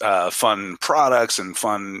with fun products and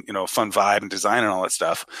fun vibe and design and all that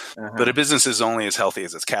stuff. Uh-huh. But a business is only as healthy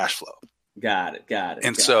as its cash flow. Got it.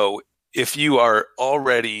 And so if you are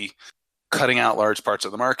already cutting out large parts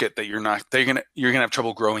of the market that you're gonna have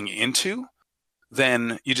trouble growing into,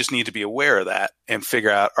 then you just need to be aware of that and figure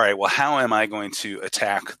out, all right, well, how am I going to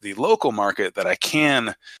attack the local market that I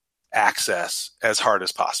can access as hard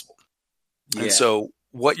as possible? Yeah. And so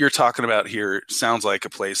what you're talking about here sounds like a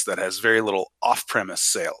place that has very little off-premise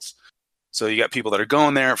sales. So you got people that are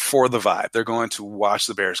going there for the vibe. They're going to watch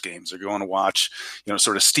the Bears games. They're going to watch,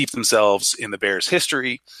 sort of steep themselves in the Bears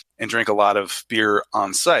history and drink a lot of beer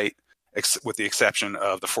on site. with the exception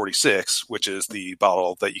of the 46, which is the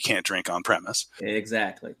bottle that you can't drink on premise.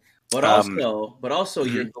 Exactly. But also,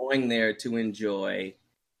 mm-hmm. you're going there to enjoy,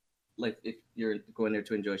 like if you're going there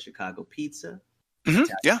to enjoy Chicago pizza. Mm-hmm.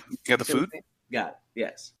 Yeah, you got the food. Got it.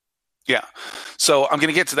 Yes. Yeah. So I'm going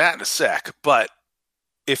to get to that in a sec, but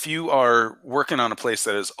if you are working on a place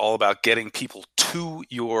that is all about getting people to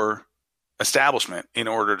your establishment in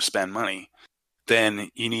order to spend money, then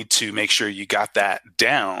you need to make sure you got that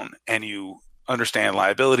down and you understand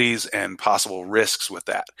liabilities and possible risks with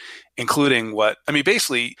that, including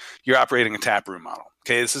basically you're operating a tap room model.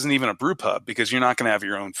 Okay. This isn't even a brew pub because you're not going to have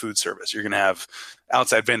your own food service. You're going to have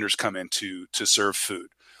outside vendors come in to serve food.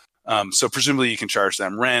 So presumably you can charge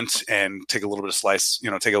them rent and take a little slice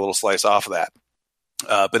off of that.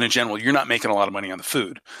 But in general, you're not making a lot of money on the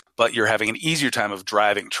food, but you're having an easier time of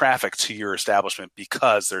driving traffic to your establishment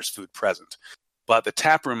because there's food present. But the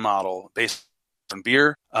taproom model, based on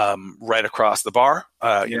beer, right across the bar,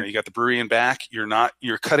 you got the brewery in back.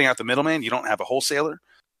 You're cutting out the middleman. You don't have a wholesaler,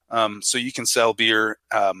 so you can sell beer.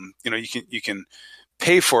 You can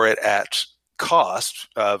pay for it at cost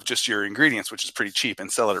of just your ingredients, which is pretty cheap,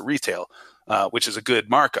 and sell it at retail, which is a good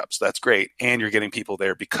markup. So that's great, and you're getting people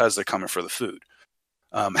there because they're coming for the food.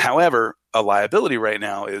 However, a liability right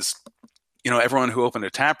now is, everyone who opened a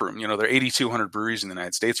tap room, there are 8,200 breweries in the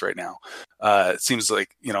United States right now. It seems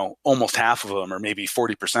like, almost half of them or maybe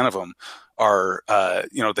 40% of them are,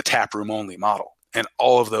 the tap room only model. And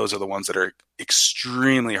all of those are the ones that are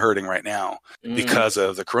extremely hurting right now because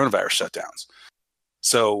of the coronavirus shutdowns.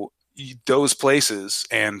 So those places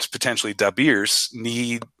and potentially Da Beers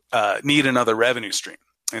need another revenue stream.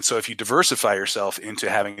 And so if you diversify yourself into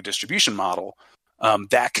having a distribution model,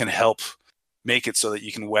 that can help make it so that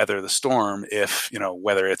you can weather the storm if,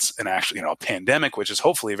 whether it's an actual, a pandemic, which is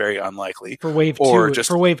hopefully very unlikely. For wave two,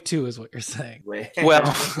 for wave two is what you're saying.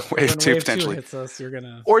 Well, wave two potentially. Hits us, you're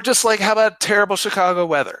gonna... Or just like, how about terrible Chicago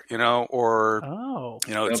weather, or,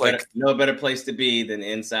 it's no better place to be than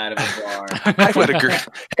inside of a bar. I would agree.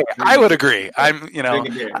 I would agree.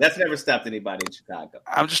 That's never stopped anybody in Chicago.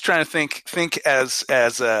 I'm just trying to think as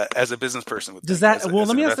a business person. Does that,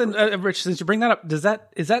 let me ask Rich, since you bring that up,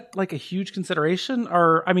 is that like a huge consideration?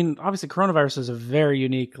 Or, obviously coronavirus is a very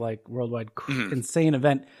unique, like worldwide insane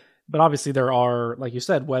event, but obviously there are, like you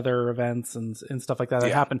said, weather events and stuff like that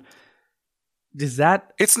happen. Is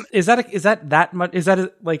that much? Is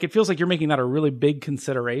that like, it feels like you're making that a really big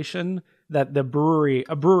consideration that a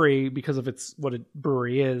brewery, because of what a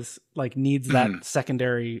brewery is, like needs that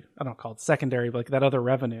secondary, I don't call it secondary, like that other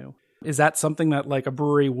revenue. Is that something that like a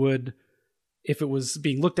brewery would, if it was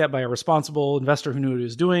being looked at by a responsible investor who knew what he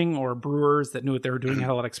was doing, or brewers that knew what they were doing,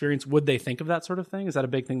 had a lot of experience, would they think of that sort of thing? Is that a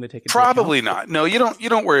big thing they take into account? Probably not. No, you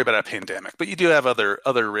don't worry about a pandemic, but you do have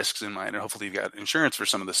other risks in mind, and hopefully you've got insurance for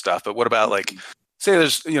some of this stuff. But what about, like, say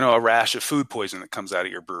there's, a rash of food poisoning that comes out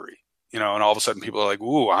of your brewery, and all of a sudden people are like,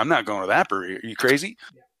 "Ooh, I'm not going to that brewery. Are you crazy?"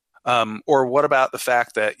 Yeah. Or what about the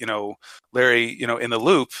fact that, Larry, in the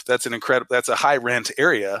Loop, that's a high rent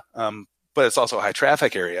area, but it's also a high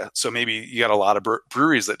traffic area. So maybe you got a lot of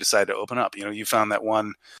breweries that decide to open up. You found that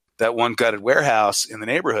one gutted warehouse in the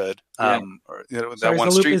neighborhood.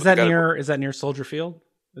 Street. Is that near Soldier Field?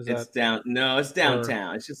 It's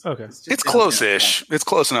downtown. It's close-ish. It's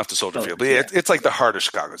close enough to Soldier Field. But it's like the heart of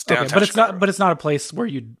Chicago. It's downtown. But it's Chicago. But it's not a place where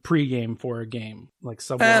you'd pregame for a game, like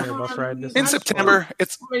subway or bus ride. In September,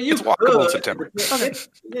 it's walkable in September.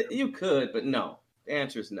 You could, but no. The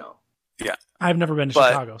answer is no. Yeah, I've never been to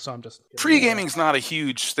Chicago, so I'm just pre-gaming's not a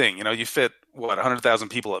huge thing. You fit 100,000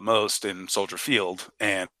 people at most in Soldier Field,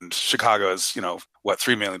 and Chicago is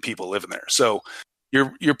 3 million people living there. So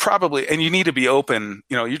you're probably, and you need to be open.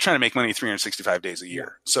 You're trying to make money 365 days a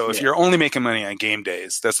year. So if you're only making money on game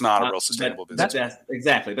days, that's not a real sustainable business.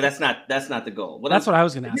 Exactly, but that's not the goal. That's what I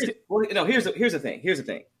was going to ask you. Well, here's the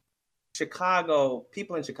thing.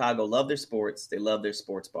 People in Chicago love their sports. They love their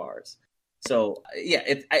sports bars. So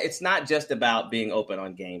it's not just about being open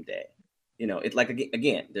on game day. It's like,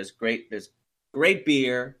 again, there's great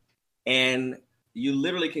beer, and you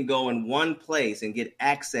literally can go in one place and get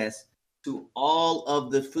access to all of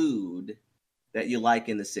the food that you like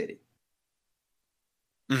in the city.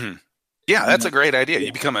 Mm-hmm. Yeah, that's a great idea.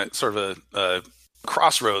 You become a sort of a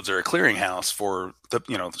crossroads or a clearinghouse for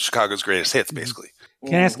Chicago's greatest hits, basically.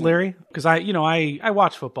 Can I ask Larry? Because I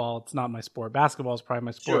watch football. It's not my sport. Basketball is probably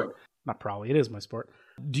my sport. Sure. Not probably, it is my sport.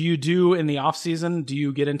 Do you do in the off season? Do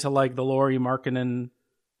you get into like the Lauri Markkanen,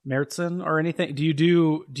 Mertzen or anything? Do you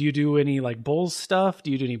do any like Bulls stuff? Do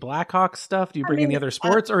you do any Blackhawks stuff? Do you bring in the other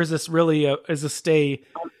sports, or is this really stay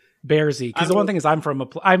Bearsy? Because the one thing is, I'm from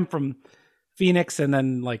Phoenix and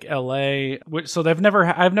then like LA. So I've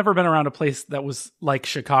never been around a place that was like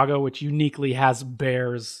Chicago, which uniquely has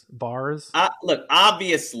Bears bars. Look,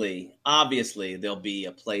 obviously, there'll be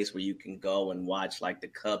a place where you can go and watch like the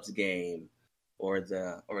Cubs game or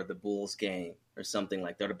the Bulls game or something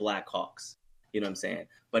like that, or the Blackhawks. You know what I'm saying?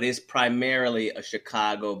 But it's primarily a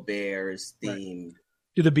Chicago Bears themed. Right.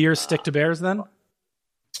 Do the beers stick to Bears then?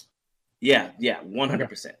 Yeah,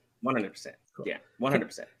 100%. 100%. Cool. Yeah,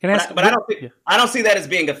 100%. Can I ask, but I don't see that as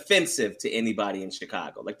being offensive to anybody in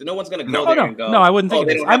Chicago. Like, no one's going to go there and go. No, I wouldn't think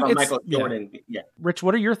they don't have a Michael Jordan. Yeah. Rich,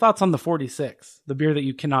 what are your thoughts on the 46, the beer that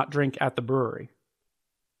you cannot drink at the brewery?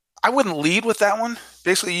 I wouldn't lead with that one.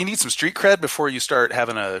 Basically, you need some street cred before you start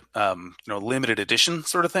having a limited edition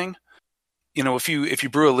sort of thing. You know, if you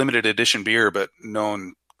brew a limited edition beer, but no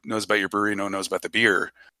one knows about your brewery, no one knows about the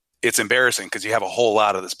beer, it's embarrassing because you have a whole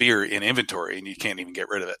lot of this beer in inventory and you can't even get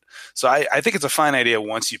rid of it. So I think it's a fine idea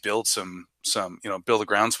once you build build a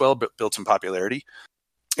groundswell, build some popularity.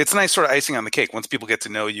 It's a nice sort of icing on the cake. Once people get to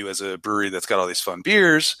know you as a brewery that's got all these fun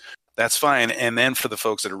beers, that's fine. And then for the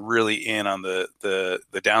folks that are really in on the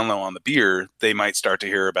down low on the beer, they might start to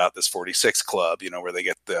hear about this 46 club, where they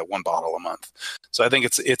get the one bottle a month. So I think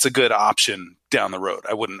it's a good option down the road.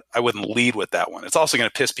 I wouldn't lead with that one. It's also going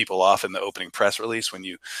to piss people off in the opening press release when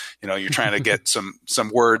you're trying to get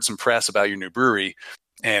some word, some press about your new brewery,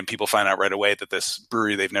 and people find out right away that this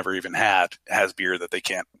brewery they've never even had has beer that they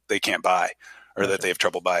can't buy or that they have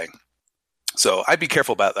trouble buying. So I'd be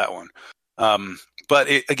careful about that one. But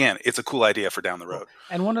it's a cool idea for down the road.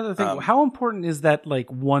 And one other thing, how important is that like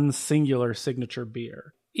one singular signature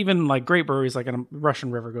beer? Even like great breweries like Russian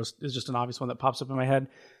River is just an obvious one that pops up in my head.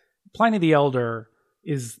 Pliny the Elder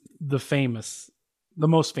is the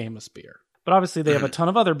most famous beer. But obviously they have a ton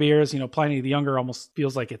of other beers. Pliny the Younger almost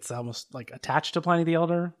feels like it's almost like attached to Pliny the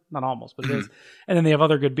Elder. Not almost, but it is. And then they have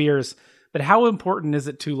other good beers. But how important is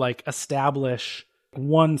it to like establish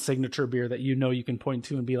one signature beer that you can point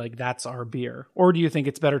to and be like, that's our beer? Or do you think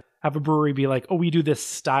it's better to have a brewery be like, oh, we do this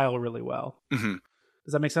style really well? Mm-hmm.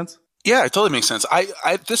 Does that make sense? Yeah, it totally makes sense.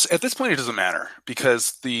 At this point, it doesn't matter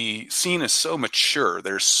because the scene is so mature.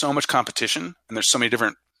 There's so much competition and there's so many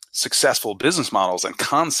different successful business models and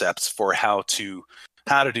concepts for how to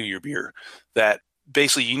do your beer that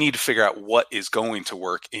basically you need to figure out what is going to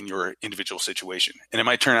work in your individual situation. And it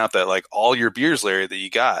might turn out that like all your beers, Larry, that you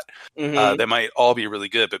got, that might all be really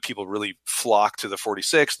good, but people really flock to the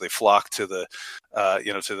 46, they flock to the,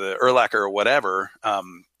 to the Erlacher or whatever,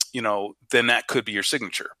 then that could be your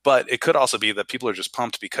signature. But it could also be that people are just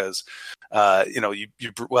pumped because,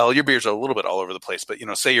 your beers are a little bit all over the place, but,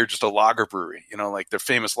 say you're just a lager brewery, like they're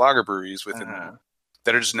famous lager breweries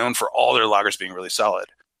that are just known for all their lagers being really solid.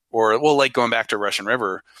 Or, like going back to Russian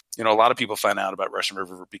River, a lot of people find out about Russian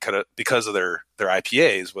River because of their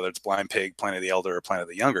IPAs, whether it's Blind Pig, Pliny the Elder, or Pliny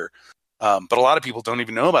the Younger. But a lot of people don't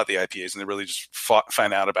even know about the IPAs, and they really just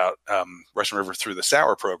find out about Russian River through the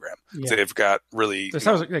sour program. Yeah. So they've got really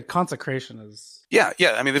like Consecration is yeah.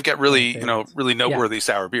 I mean, they've got really really noteworthy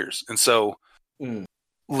sour beers, and so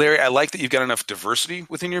Larry, I like that you've got enough diversity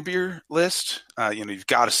within your beer list. You've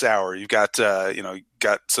got a sour, you've got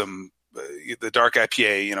got some. The dark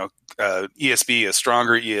IPA, ESB, a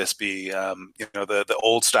stronger ESB, the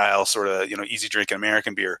old style sort of, easy drinking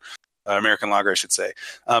American beer, American lager, I should say.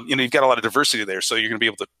 You've got a lot of diversity there, so you're going to be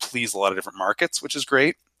able to please a lot of different markets, which is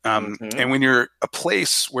great. And when you're a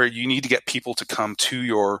place where you need to get people to come to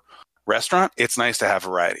your restaurant, it's nice to have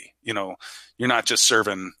variety. You're not just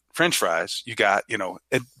serving French fries. You got,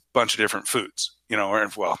 a bunch of different foods.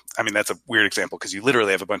 That's a weird example because you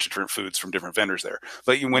literally have a bunch of different foods from different vendors there.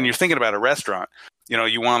 But when you're thinking about a restaurant,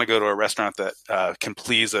 you want to go to a restaurant that can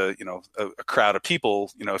please a crowd of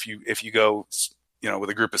people. If you go, with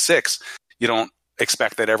a group of 6, you don't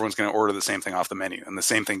expect that everyone's going to order the same thing off the menu, and the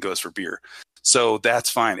same thing goes for beer. So that's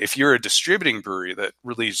fine. If you're a distributing brewery that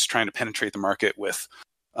really is trying to penetrate the market with,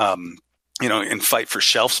 and fight for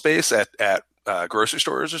shelf space at grocery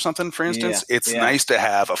stores or something, for instance, it's nice to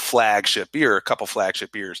have a flagship beer, a couple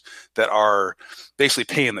flagship beers that are basically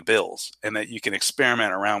paying the bills and that you can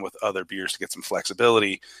experiment around with other beers to get some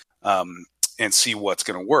flexibility and see what's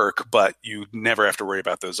going to work, but you never have to worry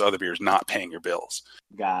about those other beers not paying your bills.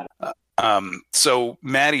 Got it. So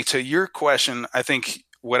Maddie, to your question, I think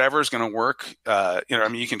whatever is going to work,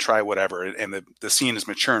 you can try whatever. And the scene is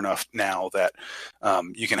mature enough now that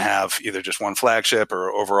you can have either just one flagship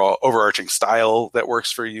or overall overarching style that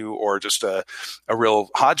works for you, or just a real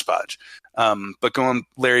hodgepodge. But going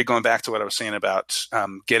back to what I was saying about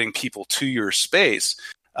getting people to your space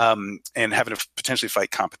and having to potentially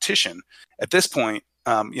fight competition. At this point,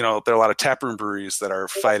 there are a lot of taproom breweries that are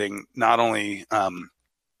fighting not only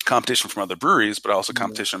competition from other breweries, but also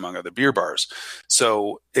competition among other beer bars.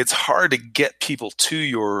 So it's hard to get people to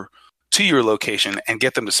your location and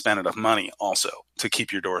get them to spend enough money also to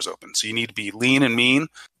keep your doors open. So you need to be lean and mean,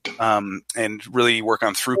 and really work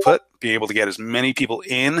on throughput, be able to get as many people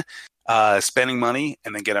in spending money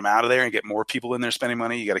and then get them out of there and get more people in there spending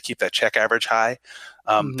money. You got to keep that check average high.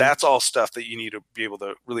 That's all stuff that you need to be able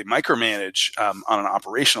to really micromanage on an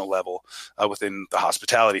operational level within the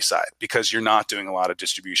hospitality side, because you're not doing a lot of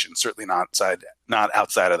distribution, certainly not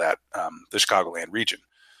outside of that, the Chicagoland region.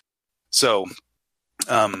 So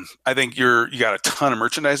I think you got a ton of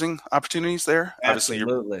merchandising opportunities there.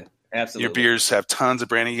 Absolutely. Your beers have tons of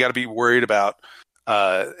branding. You got to be worried about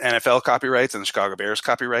NFL copyrights and the Chicago Bears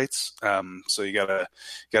copyrights. So you gotta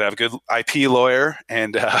have a good IP lawyer,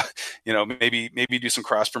 and maybe do some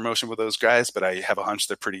cross promotion with those guys. But I have a hunch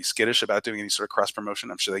they're pretty skittish about doing any sort of cross promotion.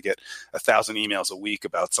 I'm sure they get 1,000 emails a week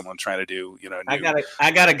about someone trying to do I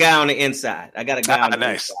got a guy on the inside. I got a guy on the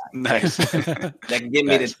nice. That can get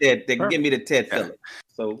me to Ted. They can get me to Ted Phillips.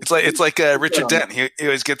 So it's like Richard Dent. He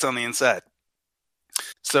always gets on the inside.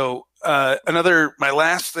 So my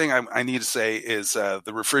last thing I need to say is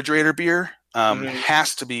the refrigerator beer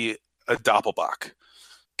has to be a Doppelbock.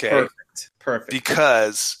 Okay, perfect.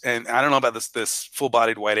 Because, and I don't know about this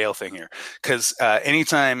full-bodied white ale thing here, because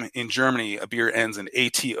anytime in Germany a beer ends in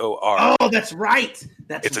ATOR. Oh, that's right.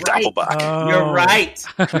 It's a Doppelbock. Oh.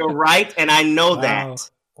 You're right, and I know that.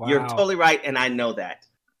 Wow. You're totally right, and I know that.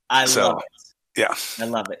 I love it. Yeah, I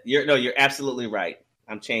love it. You're absolutely right.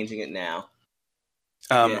 I'm changing it now.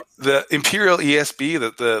 The Imperial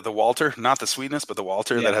ESB, the Walter, not the sweetness, but the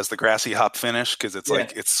Walter that has the grassy hop finish, because it's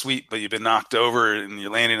like it's sweet, but you've been knocked over and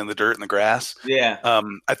you're landing in the dirt and the grass. Yeah.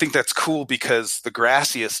 I think that's cool because the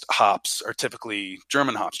grassiest hops are typically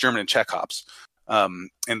German hops, German and Czech hops.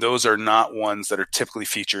 And those are not ones that are typically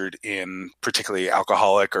featured in particularly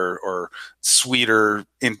alcoholic or sweeter,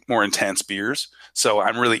 more intense beers. So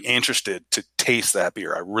I'm really interested to taste that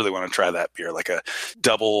beer. I really want to try that beer, like a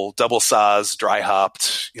double Saaz, dry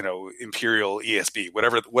hopped, Imperial ESB,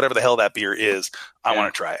 whatever the hell that beer is. I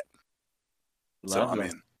want to try it.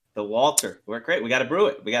 Lovely. The Walter, we're great. We got to brew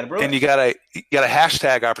it. And you got a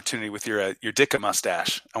hashtag opportunity with your Dicka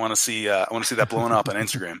mustache. I want to see that blowing up on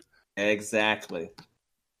Instagram. Exactly.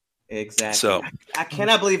 So I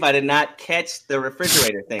cannot believe I did not catch the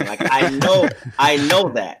refrigerator thing. Like I know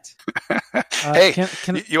that. Hey,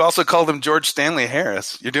 you also called him George Stanley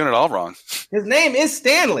Harris. You're doing it all wrong. His name is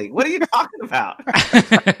Stanley. What are you talking about?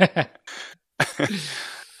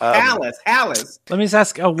 Alice. Let me just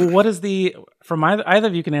ask. What is from either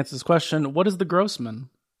of you can answer this question? What is the Grossman?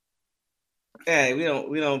 Hey, we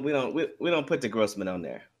don't put the Grossman on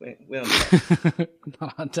there. We don't do that.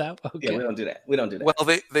 Not on tap. Okay. Yeah, we don't do that.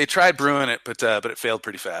 Well, they tried brewing it, but it failed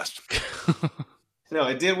pretty fast. No,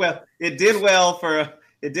 it did well. It did well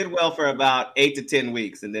for about 8 to 10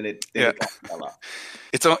 weeks, and then it fell off.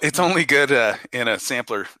 It's only good in a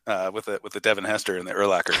sampler with the Devin Hester and the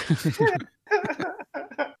Erlacher.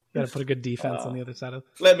 Got to put a good defense on the other side of.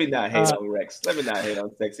 Let me not hate on Rex. Let me not hate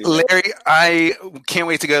on Sexy. Larry, I can't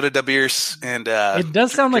wait to go to Da Beers, and it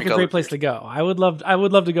does sound like a great place to go. I would love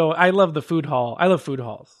to go. I love the food hall. I love food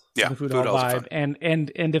halls. Yeah, the food hall vibe, and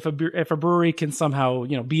if a brewery can somehow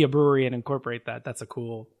be a brewery and incorporate that, that's a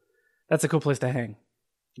cool place to hang.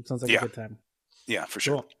 It sounds like a good time. Yeah, for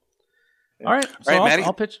sure. Cool. All right, so Maddie,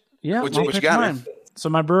 I'll pitch. Yeah, what you got, mine. So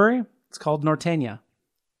my brewery, it's called Norteña.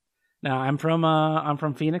 Now I'm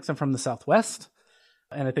from Phoenix. I'm from the Southwest,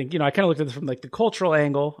 and I think I kind of looked at this from like the cultural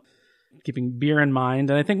angle, keeping beer in mind.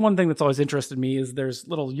 And I think one thing that's always interested me is there's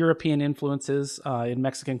little European influences in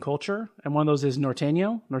Mexican culture, and one of those is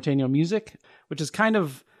Norteño music, which is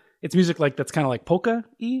it's music that's kind of like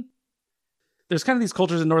polka-y. There's kind of these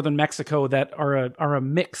cultures in northern Mexico that are a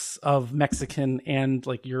mix of Mexican and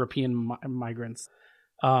like European migrants,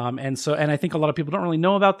 and I think a lot of people don't really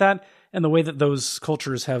know about that and the way that those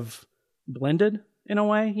cultures have blended in a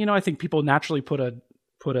way. I think people naturally put a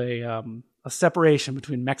separation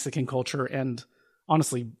between Mexican culture and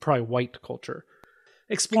honestly probably white culture.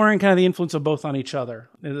 Exploring kind of the influence of both on each other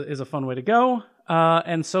is a fun way to go,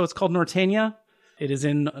 and so it's called Norteña. It is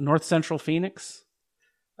in North Central Phoenix.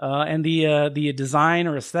 And the design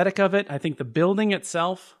or aesthetic of it, I think the building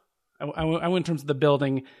itself, I went in terms of the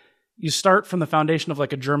building, you start from the foundation of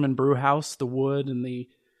like a German brew house, the wood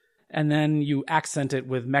and then you accent it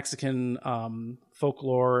with Mexican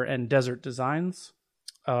folklore and desert designs.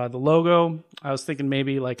 The logo, I was thinking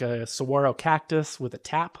maybe like a saguaro cactus with a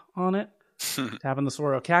tap on it, tapping the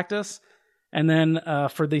saguaro cactus. And then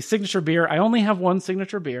for the signature beer, I only have one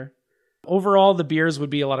signature beer. Overall, the beers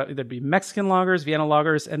would be there'd be Mexican lagers, Vienna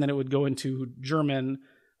lagers, and then it would go into German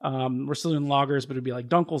We're still doing lagers, but it'd be like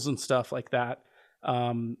dunkels and stuff like that.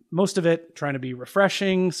 Most of it trying to be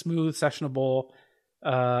refreshing, smooth, sessionable.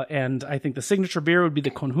 And I think the signature beer would be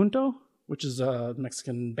the Conjunto, which is a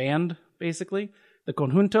Mexican band, basically. The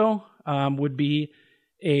Conjunto would be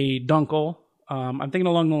a dunkel. I'm thinking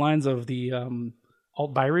along the lines of the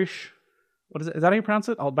Altbayerisch. What is it? Is that how you pronounce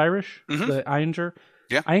it? Altbayerisch? Mm-hmm. The Eyinger?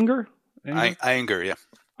 Yeah. Eyinger? Eyinger, yeah.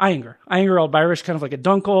 Eyinger Altbayerisch, kind of like a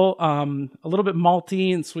dunkel, a little bit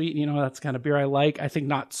malty and sweet. That's the kind of beer I like. I think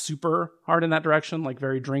not super hard in that direction, like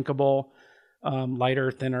very drinkable,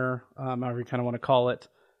 lighter, thinner, however you kind of want to call it.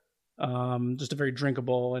 Just a very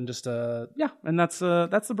drinkable and just and that's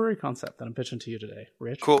the brewery concept that I'm pitching to you today,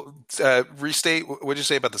 Rich. Cool. Restate. What did you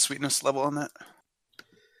say about the sweetness level on that?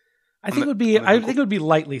 I think it would be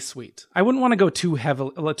lightly sweet. I wouldn't want to go too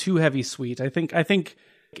heavy sweet. I think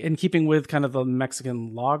in keeping with kind of the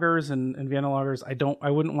Mexican lagers and Vienna lagers, I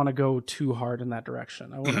wouldn't want to go too hard in that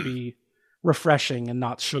direction. I want to be refreshing and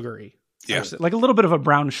not sugary. Yeah. Like a little bit of a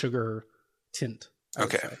brown sugar tint.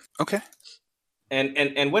 Okay.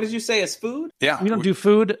 And what did you say is food? Yeah. We don't do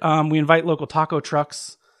food. We invite local taco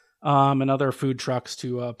trucks and other food trucks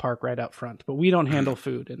to park right out front, but we don't handle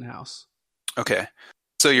food in-house. Okay.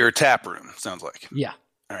 So you're a tap room, sounds like. Yeah.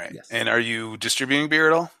 All right. Yes. And are you distributing beer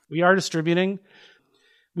at all? We are distributing.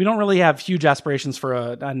 We don't really have huge aspirations for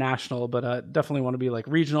a national, but definitely want to be like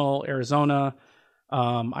regional, Arizona.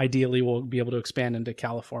 Ideally, we'll be able to expand into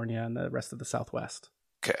California and the rest of the Southwest.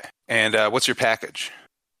 Okay. And what's your package?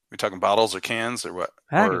 Are we talking bottles or cans or what?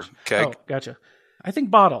 Package. Or keg? Oh, gotcha. I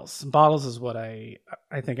think bottles. Bottles is what I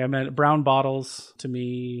think. I meant brown bottles to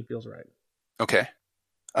me feels right. Okay.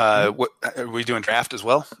 What are we doing? Draft as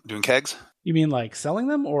well? Doing kegs? You mean like selling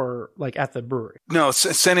them or like at the brewery? No,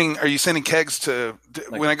 are you sending kegs to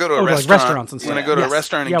when I go to a like restaurant? restaurants and stuff. When I go to Yes. a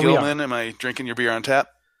restaurant in Yeah, we Gilman, am I drinking your beer on tap?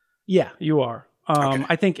 Yeah, you are. Okay.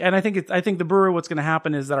 I think the brewery. What's going to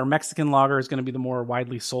happen is that our Mexican lager is going to be the more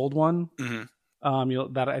widely sold one. Mm-hmm.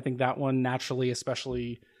 I think that one naturally,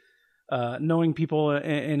 especially knowing people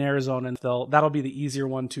in Arizona, that'll be the easier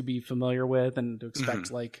one to be familiar with and to expect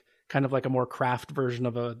like kind of like a more craft version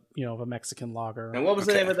of a Mexican lager. And what was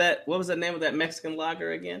the name of that? What was the name of that Mexican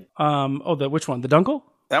lager again? Which one? The Dunkel?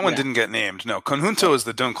 That one didn't get named. No, Conjunto is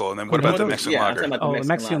the Dunkel, and then what about the Mexican lager? The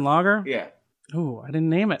Mexican lager? Yeah. Oh, I didn't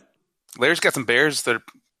name it. Larry's got some bears that are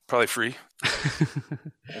probably free.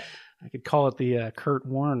 I could call it the Kurt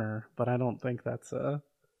Warner, but I don't think that's going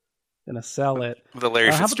to sell it. The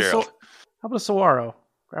Larry Fitzgerald. How about a Saguaro?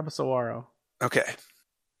 Grab a Saguaro. Okay.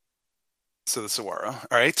 So the Saguaro. All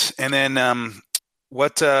right. And then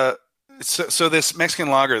what so this Mexican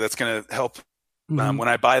lager that's going to help when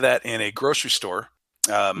I buy that in a grocery store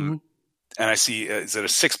and I see is it a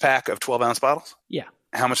 6-pack of 12-ounce bottles? Yeah.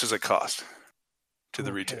 How much does it cost to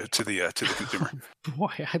the retail to the consumer?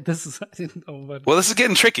 Boy, I didn't know. But well, this is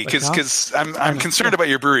getting tricky because I'm concerned about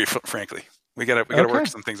your brewery, frankly. We gotta work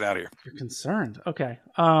some things out here. You're concerned. Okay.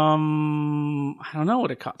 I don't know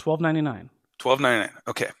what it cost. $12.99. $12.99.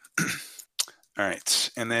 Okay. All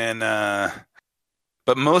right. And then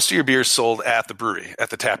but most of your beer is sold at the brewery, at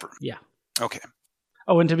the tap room. Yeah. Okay.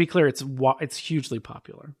 Oh, and to be clear, it's hugely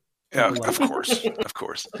popular. Yeah, of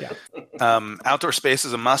course. Yeah. Outdoor space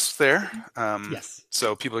is a must there. Yes.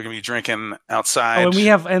 So people are going to be drinking outside. Oh, and we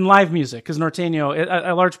have live music because Norteño,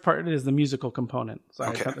 a large part is the musical component.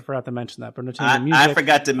 Sorry, I forgot to mention that. But Norteño music. I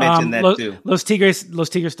forgot to mention that too. Los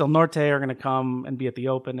Tigres del Norte are going to come and be at the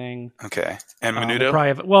opening. Okay. And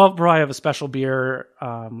Menudo? We'll probably have a special beer,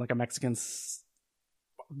 like a Mexican,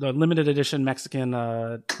 the limited edition Mexican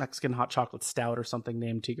hot chocolate stout or something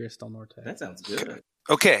named Tigres del Norte. That sounds good.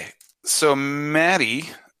 Okay. So Maddie,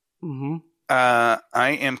 Mm-hmm.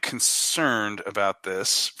 I am concerned about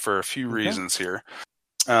this for a few reasons here.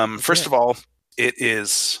 First of all, it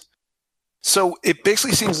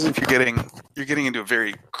basically seems as if you're getting into a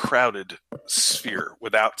very crowded sphere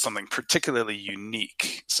without something particularly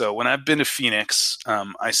unique. So when I've been to Phoenix,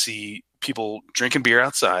 I see people drinking beer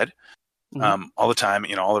outside all the time.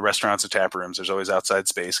 You know, all the restaurants and tap rooms, there's always outside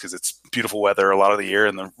space because it's beautiful weather a lot of the year,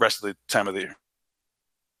 and the rest of the time of the year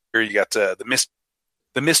you got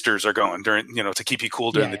the misters are going during, to keep you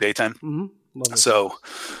cool during the daytime. Mm-hmm. So,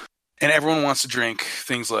 and everyone wants to drink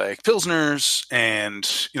things like Pilsners, and,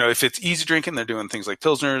 if it's easy drinking, they're doing things like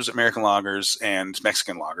Pilsners, American lagers, and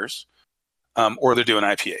Mexican lagers, or they're doing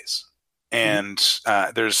IPAs. And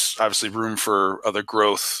there's obviously room for other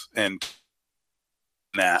growth and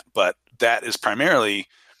that, but that is primarily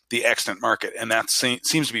the extant market, and that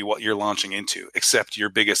seems to be what you're launching into, except your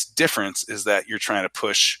biggest difference is that you're trying to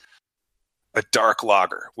push a dark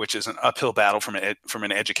lager, which is an uphill battle from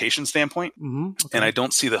an education standpoint. Mm-hmm. Okay. And I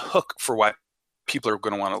don't see the hook for why people are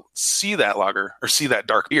going to want to see that lager or see that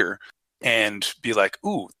dark beer and be like,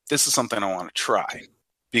 ooh, this is something I want to try,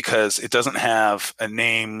 because it doesn't have a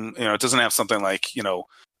name, it doesn't have something like,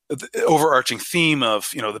 the overarching theme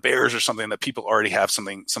of, the Bears or something that people already have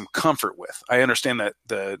some comfort with. I understand that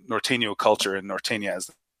the Norteño culture and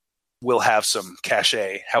Norteñas will have some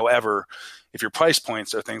cachet. However, if your price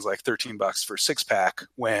points are things like $13 for a 6-pack,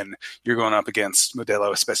 when you're going up against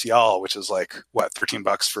Modelo Especial, which is like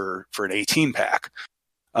 $13 for an 18-pack,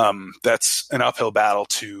 that's an uphill battle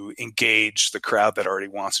to engage the crowd that already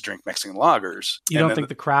wants to drink Mexican lagers. You don't think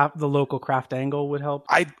the local craft angle would help?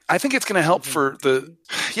 I think it's going to help for the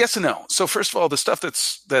yes and no. So first of all, the stuff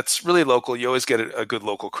that's really local, you always get a good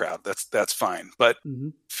local crowd. That's fine. But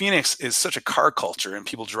Phoenix is such a car culture, and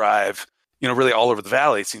people drive, really all over the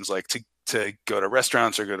valley, it seems like, to go to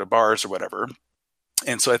restaurants or go to bars or whatever.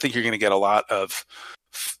 And so I think you're going to get a lot of,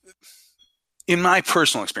 in my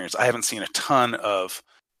personal experience, I haven't seen a ton of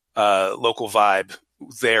local vibe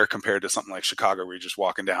there compared to something like Chicago, where you're just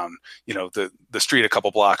walking down, the street a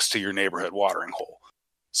couple blocks to your neighborhood watering hole.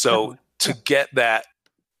 So to get that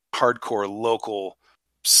hardcore local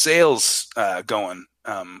sales going,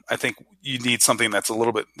 I think you need something that's a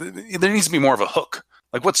little bit, there needs to be more of a hook.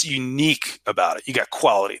 Like, what's unique about it? You got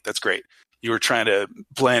quality. That's great. You were trying to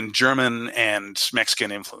blend German and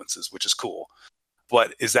Mexican influences, which is cool.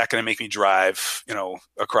 But is that going to make me drive,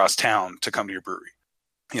 across town to come to your brewery?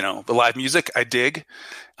 The live music, I dig.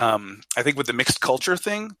 I think with the mixed culture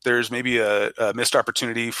thing, there's maybe a missed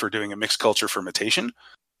opportunity for doing a mixed culture fermentation.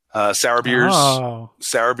 Sour beers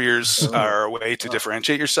are a way to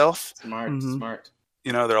differentiate yourself. Smart.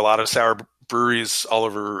 There are a lot of sour breweries all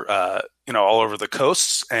over, all over the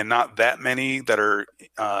coasts, and not that many that are,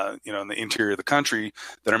 in the interior of the country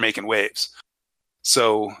that are making waves.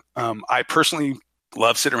 So I personally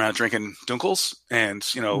love sitting around drinking Dunkels and,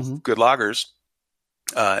 good lagers.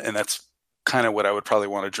 And that's kind of what I would probably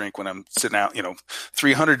want to drink when I'm sitting out,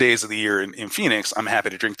 300 days of the year in Phoenix. I'm happy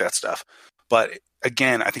to drink that stuff. But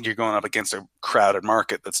again, I think you're going up against a crowded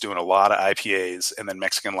market that's doing a lot of IPAs and then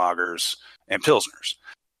Mexican lagers and Pilsners.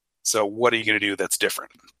 So what are you going to do that's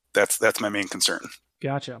different? That's my main concern.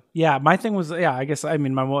 Gotcha. Yeah, my thing was,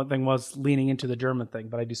 my one thing was leaning into the German thing,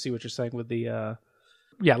 but I do see what you're saying with the,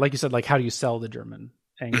 like you said, like, how do you sell the German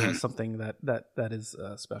angle as something that is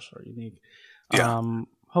special or unique? Yeah.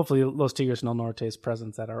 Hopefully Los Tigres del Norte's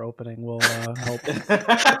presence at our opening will help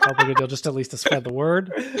a good deal, just at least to spread the word.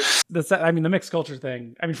 The mixed culture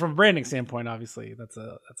thing. From a branding standpoint, obviously that's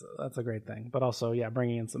a great thing. But also,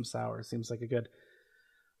 bringing in some sour seems like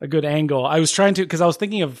a good angle. I was because I was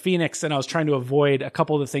thinking of Phoenix, and I was trying to avoid a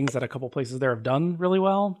couple of the things that a couple places there have done really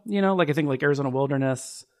well. Like I think like Arizona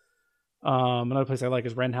Wilderness. Another place I like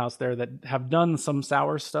is Wren House there, that have done some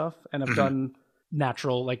sour stuff and have done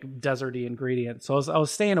natural, like, deserty ingredients. So I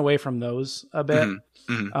was staying away from those a bit.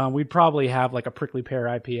 We'd probably have like a prickly pear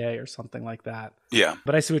IPA or something like that. Yeah.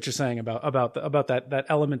 But I see what you're saying about that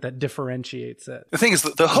element that differentiates it. The thing is,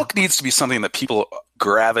 the hook needs to be something that people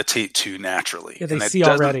gravitate to naturally. Yeah, they see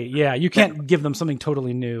already. Yeah, you can't give them something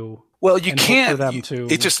totally new. Well, you can't. For them to.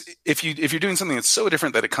 It just, if you're doing something that's so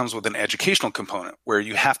different that it comes with an educational component where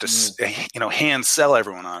you have to hand sell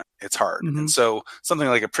everyone on it, it's hard. And so something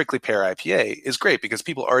like a prickly pear IPA is great because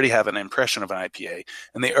people already have an impression of an IPA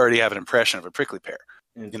and they already have an impression of a prickly pear.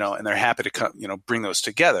 And they're happy to come, bring those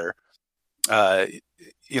together.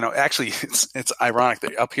 Actually, it's ironic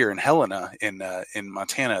that up here in Helena, in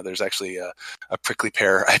Montana, there's actually a prickly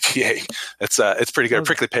pear IPA. It's pretty good. A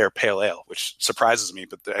prickly pear pale ale, which surprises me,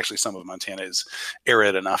 but actually some of Montana is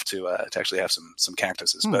arid enough to actually have some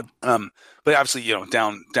cactuses. But obviously,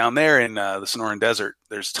 down there in the Sonoran Desert,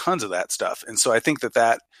 there's tons of that stuff, and so I think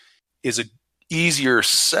that is a easier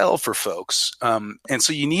sell for folks. And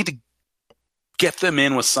so you need to get them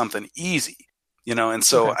in with something easy, and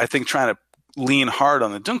so I think trying to lean hard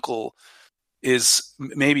on the Dunkel is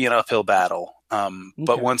maybe an uphill battle.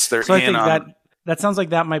 But once they're so in on... That sounds like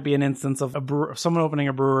that might be an instance of someone opening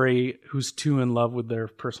a brewery who's too in love with their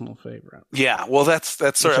personal favorite. Yeah, well, that's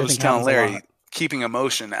sort of, I was telling Larry, keeping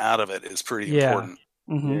emotion out of it is pretty important.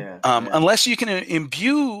 Unless you can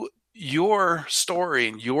imbue your story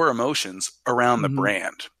and your emotions around the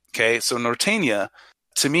brand. Okay, so Norteña,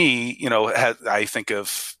 to me, I think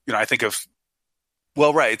of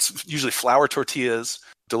it's usually flour tortillas,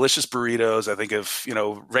 delicious burritos. I think of,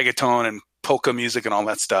 reggaeton and polka music and all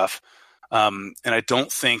that stuff. And I don't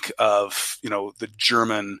think of, the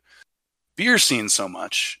German beer scene so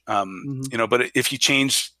much, but if you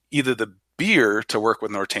change either the beer to work with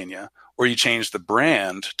Norteña, or you change the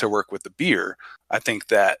brand to work with the beer, I think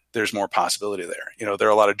that there's more possibility there. There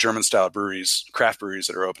are a lot of German-style breweries, craft breweries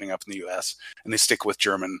that are opening up in the U.S., and they stick with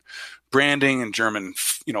German branding and German,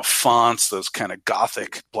 fonts, those kind of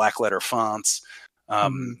Gothic black letter fonts,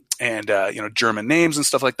 and German names and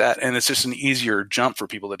stuff like that. And it's just an easier jump for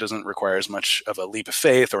people that doesn't require as much of a leap of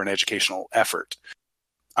faith or an educational effort.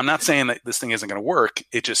 I'm not saying that this thing isn't going to work.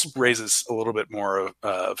 It just raises a little bit more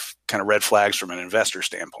of kind of red flags from an investor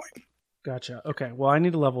standpoint. Gotcha. Okay. Well, I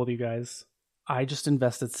need to level with you guys. I just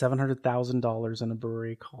invested $700,000 in a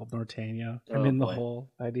brewery called Norteña. I'm in the hole.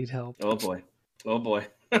 I need help. Oh boy.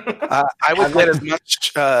 I would get as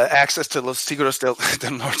much access to Los Tigres del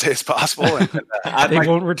Norte as possible. And,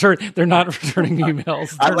 won't return. They're not returning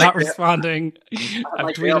emails. They're not responding. I'd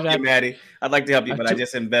like to help you, Maddie. I'd like to help you, but I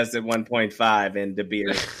just invested 1.5 in De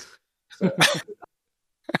Beer. So.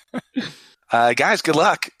 Guys, good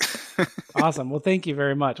luck. Awesome. Well, thank you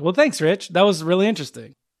very much. Well, thanks, Rich. That was really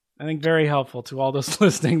interesting. I think very helpful to all those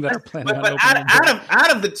listening that are planning on opening.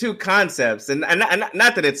 Out of the two concepts, and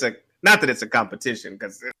not that it's a competition,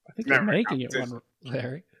 because I think you're making it one,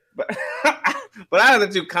 Larry. But out of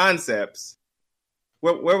the two concepts,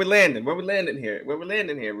 where we landing? Where we landing here,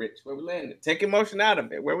 Rich? Where we landing? Take emotion out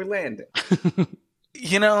of it. Where we landing?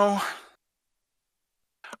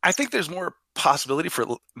 I think there's more possibility for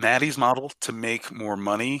Maddie's model to make more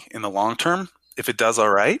money in the long term if it does all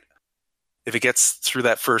right. If it gets through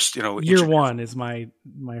that first, year one is my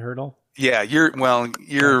hurdle. Yeah, years 1,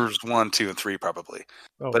 2, and 3 probably.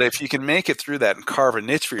 Oh. But if you can make it through that and carve a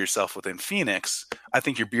niche for yourself within Phoenix, I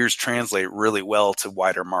think your beers translate really well to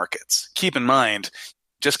wider markets. Keep in mind,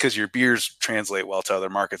 just because your beers translate well to other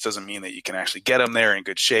markets doesn't mean that you can actually get them there in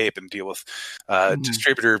good shape and deal with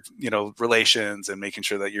distributor, relations and making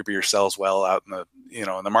sure that your beer sells well out in the,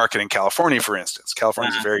 in the market in California, for instance.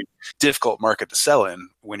 California is a very difficult market to sell in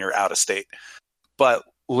when you're out of state. But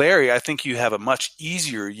Larry, I think you have a much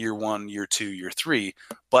easier year 1, year 2, year 3,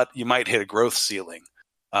 but you might hit a growth ceiling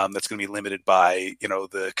that's going to be limited by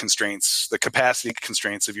the constraints, the capacity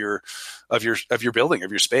constraints of your building,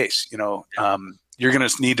 of your space. You're going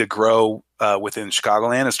to need to grow within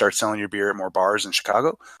Chicagoland and start selling your beer at more bars in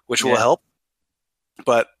Chicago, which will help.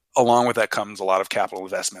 But along with that comes a lot of capital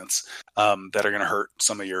investments that are going to hurt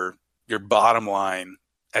some of your bottom line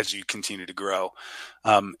as you continue to grow.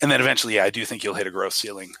 And then eventually, I do think you'll hit a growth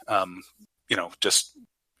ceiling. I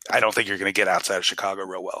don't think you're going to get outside of Chicago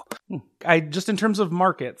real well. I just in terms of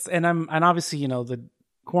markets, and obviously, the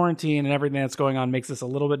quarantine and everything that's going on makes this a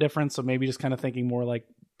little bit different. So maybe just kind of thinking more like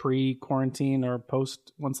pre-quarantine or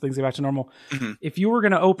post once things get back to normal. Mm-hmm. If you were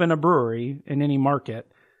going to open a brewery in any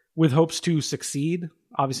market with hopes to succeed,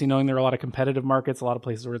 obviously knowing there are a lot of competitive markets, a lot of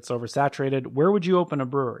places where it's oversaturated, where would you open a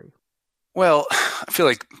brewery? Well, I feel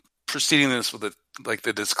like proceeding this with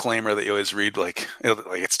the disclaimer that you always read, like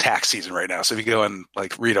it's tax season right now. So if you go and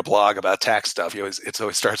read a blog about tax stuff, it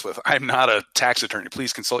always starts with, "I'm not a tax attorney.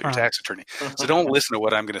 Please consult your tax attorney." So don't listen to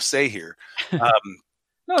what I'm going to say here. No,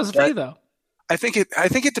 it's free though. I think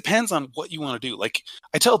it depends on what you want to do. Like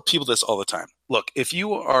I tell people this all the time. Look, if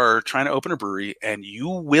you are trying to open a brewery and you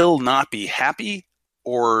will not be happy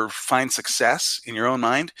or find success in your own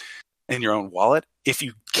mind, in your own wallet, if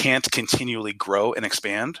you can't continually grow and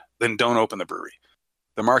expand, then don't open the brewery.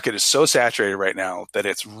 The market is so saturated right now that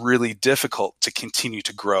it's really difficult to continue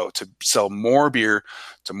to grow, to sell more beer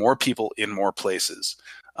to more people in more places.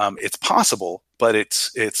 It's possible, but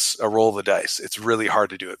it's a roll of the dice. It's really hard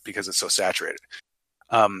to do it because it's so saturated.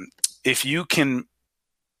 If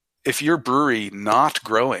your brewery not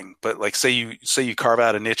growing, but say you carve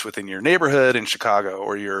out a niche within your neighborhood in Chicago,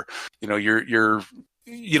 or you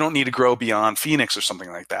don't need to grow beyond Phoenix or something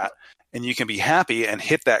like that, and you can be happy and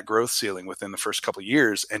hit that growth ceiling within the first couple of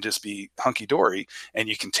years and just be hunky-dory, and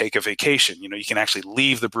you can take a vacation. You can actually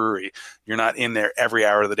leave the brewery. You're not in there every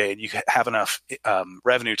hour of the day, and you have enough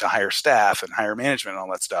revenue to hire staff and hire management and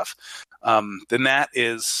all that stuff. Then that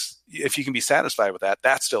is, if you can be satisfied with that,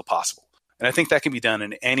 that's still possible. And I think that can be done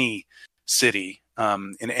in any city,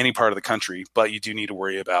 in any part of the country, but you do need to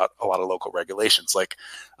worry about a lot of local regulations, like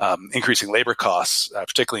increasing labor costs,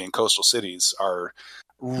 particularly in coastal cities, are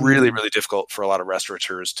really, really difficult for a lot of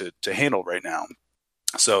restaurateurs to handle right now.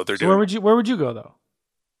 So they're doing. Where would you go though?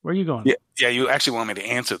 Where are you going? Yeah. You actually want me to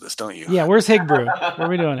answer this, don't you? Yeah. Where's Hig Brew? Where are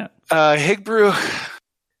we doing it? Hig Brew,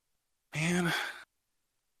 man.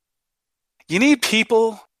 You need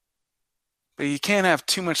people, but you can't have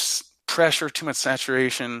too much pressure, too much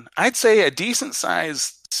saturation. I'd say a decent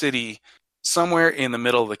sized city somewhere in the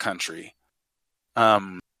middle of the country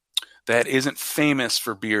that isn't famous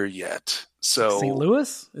for beer yet. So St.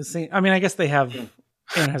 Louis? I guess they have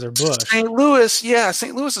Anheuser-Busch. St. Louis, yeah,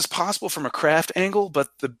 St. Louis is possible from a craft angle, but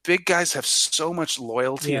the big guys have so much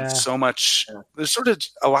loyalty and so much. There's sort of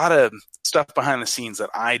a lot of stuff behind the scenes that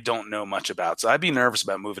I don't know much about. So I'd be nervous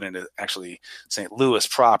about moving into actually St. Louis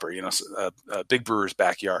proper, a big brewer's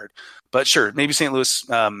backyard. But sure, maybe St. Louis.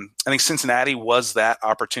 I think Cincinnati was that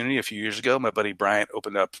opportunity a few years ago. My buddy Bryant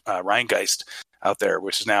opened up Rheingeist out there,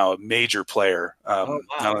 which is now a major player, not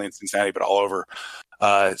only in Cincinnati but all over.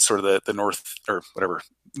 Sort of the north or whatever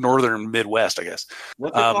northern Midwest, I guess.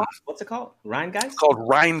 What's it called? Rheingeist? It's called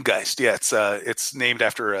Rheingeist. Yeah, it's named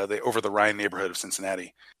after the over the Rhine neighborhood of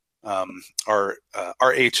Cincinnati. RHINE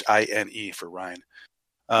for Rhine.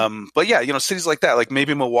 But yeah, cities like that, like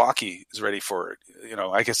maybe Milwaukee is ready for it.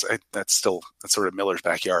 I guess that's sort of Miller's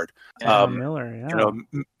backyard. Miller, yeah.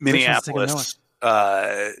 Minneapolis.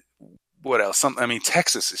 What else?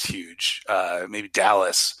 Texas is huge. Maybe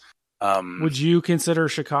Dallas. Would you consider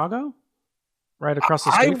Chicago? Right across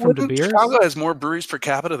the street from De Beers? Chicago has more breweries per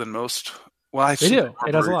capita than most. Well, I they do.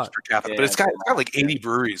 It has a lot per capita, but it's got like 80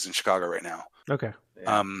 breweries in Chicago right now. Okay.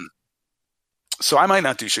 So I might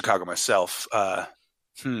not do Chicago myself.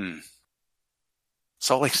 Salt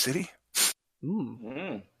Lake City?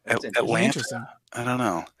 Atlanta? I don't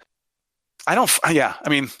know.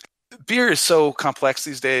 Beer is so complex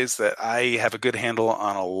these days that I have a good handle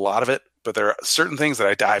on a lot of it, but there are certain things that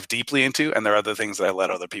I dive deeply into, and there are other things that I let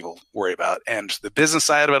other people worry about. And the business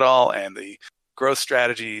side of it all and the growth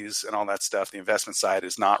strategies and all that stuff, the investment side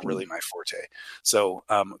is not really my forte. So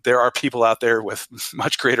there are people out there with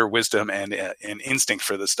much greater wisdom and instinct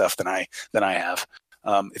for this stuff than I have.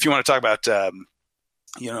 If you want to talk about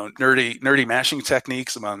nerdy mashing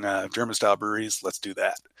techniques among German style breweries, let's do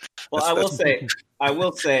that. Well, I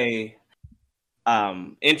will say,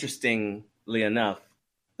 interestingly enough,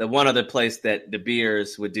 the one other place that De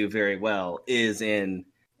Beers would do very well is in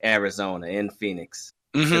Arizona, in Phoenix.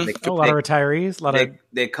 Mm-hmm. A lot of retirees.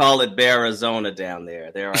 They call it Bearizona down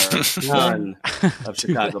there. There are a ton of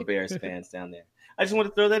Chicago Bears fans down there. I just want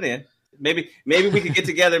to throw that in. Maybe we could get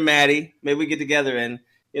together, Maddie. Maybe we get together and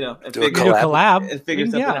do a collab and figure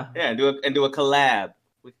something out. Yeah, and do a collab.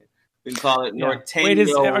 We can call it Norteño. Wait,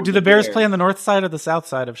 do the Bears play on the north side or the south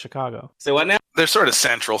side of Chicago? So what now? They're sort of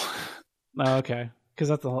central. Oh, okay. Because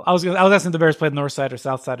that's I was asking if the Bears played the north side or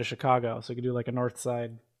south side of Chicago, so you could do like a north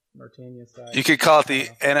side, Norteño side. You could call it the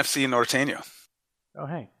NFC Norteño. Oh,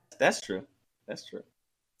 hey, that's true.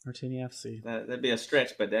 Norteño FC. That'd be a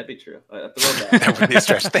stretch, but that'd be true. A throwback. That would be a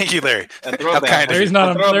stretch. Thank you, Larry. A throwback.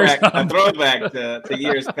 A throwback to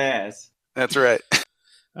years past. That's right.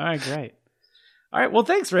 All right, great. All right, well,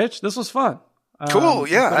 thanks, Rich. This was fun. Cool.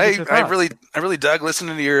 Yeah, I really dug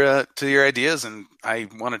listening to your ideas, and I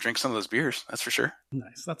want to drink some of those beers. That's for sure.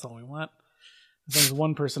 Nice. That's all we want. As long as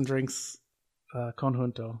one person drinks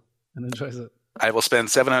Conjunto and enjoys it. I will spend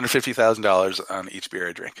 $750,000 on each beer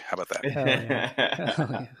I drink. How about that?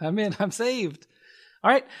 Hell yeah. I'm saved. All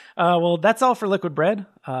right. Well, that's all for Liquid Bread.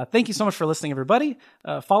 Thank you so much for listening, everybody.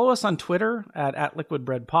 Follow us on Twitter at Liquid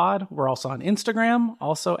Bread Pod. We're also on Instagram,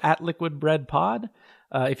 also at Liquid Bread Pod.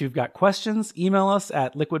 If you've got questions, email us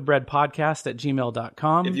at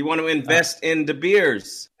liquidbreadpodcast@gmail.com. If you want to invest in De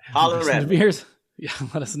Beers, holler at Beers. Yeah,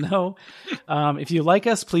 let us know. If you like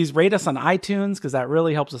us, please rate us on iTunes because that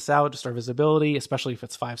really helps us out, just our visibility, especially if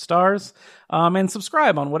it's 5 stars. And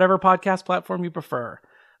subscribe on whatever podcast platform you prefer.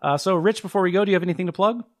 So, Rich, before we go, do you have anything to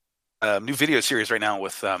plug? New video series right now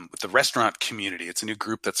with the restaurant community. It's a new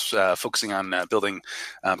group that's focusing on building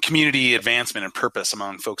community advancement and purpose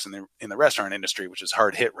among folks in the restaurant industry, which is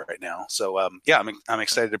hard hit right now. So I'm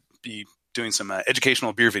excited to be doing some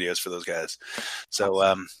educational beer videos for those guys.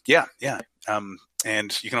 So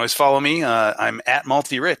and you can always follow me. I'm at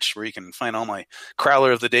Malty Rich, where you can find all my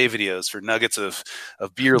Crowler of the Day videos for nuggets of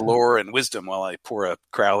beer lore and wisdom while I pour a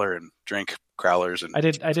crowler and drink crowlers. And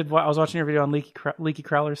I was watching your video on leaky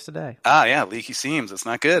crowlers today. Yeah, leaky seams. It's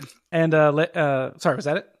not good. And sorry, was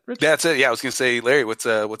that it, Rich? That's it. Yeah, I was going to say, Larry, what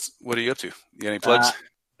are you up to? You got any plugs?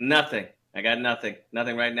 Nothing. I got nothing.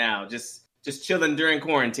 Nothing right now. Just chilling during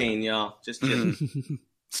quarantine, y'all. Just chilling.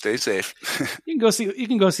 Stay safe. You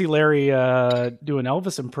can go see Larry do an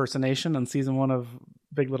Elvis impersonation on season 1 of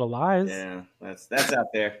Big Little Lies. Yeah, that's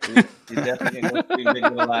out there. You definitely can go see Big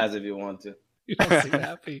Little Lies if you want to. You don't seem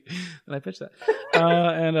happy when I pitch that.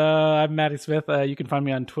 And I'm Maddie Smith. You can find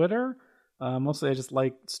me on Twitter. Mostly I just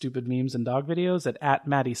like stupid memes and dog videos at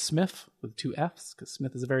Maddie Smith with 2 F's because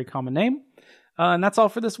Smith is a very common name. And that's all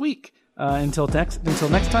for this week. Until next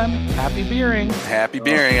time, happy beering. Happy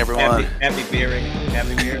beering, everyone. Happy beering.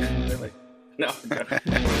 Happy beering. No.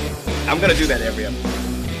 I'm going to do that every episode.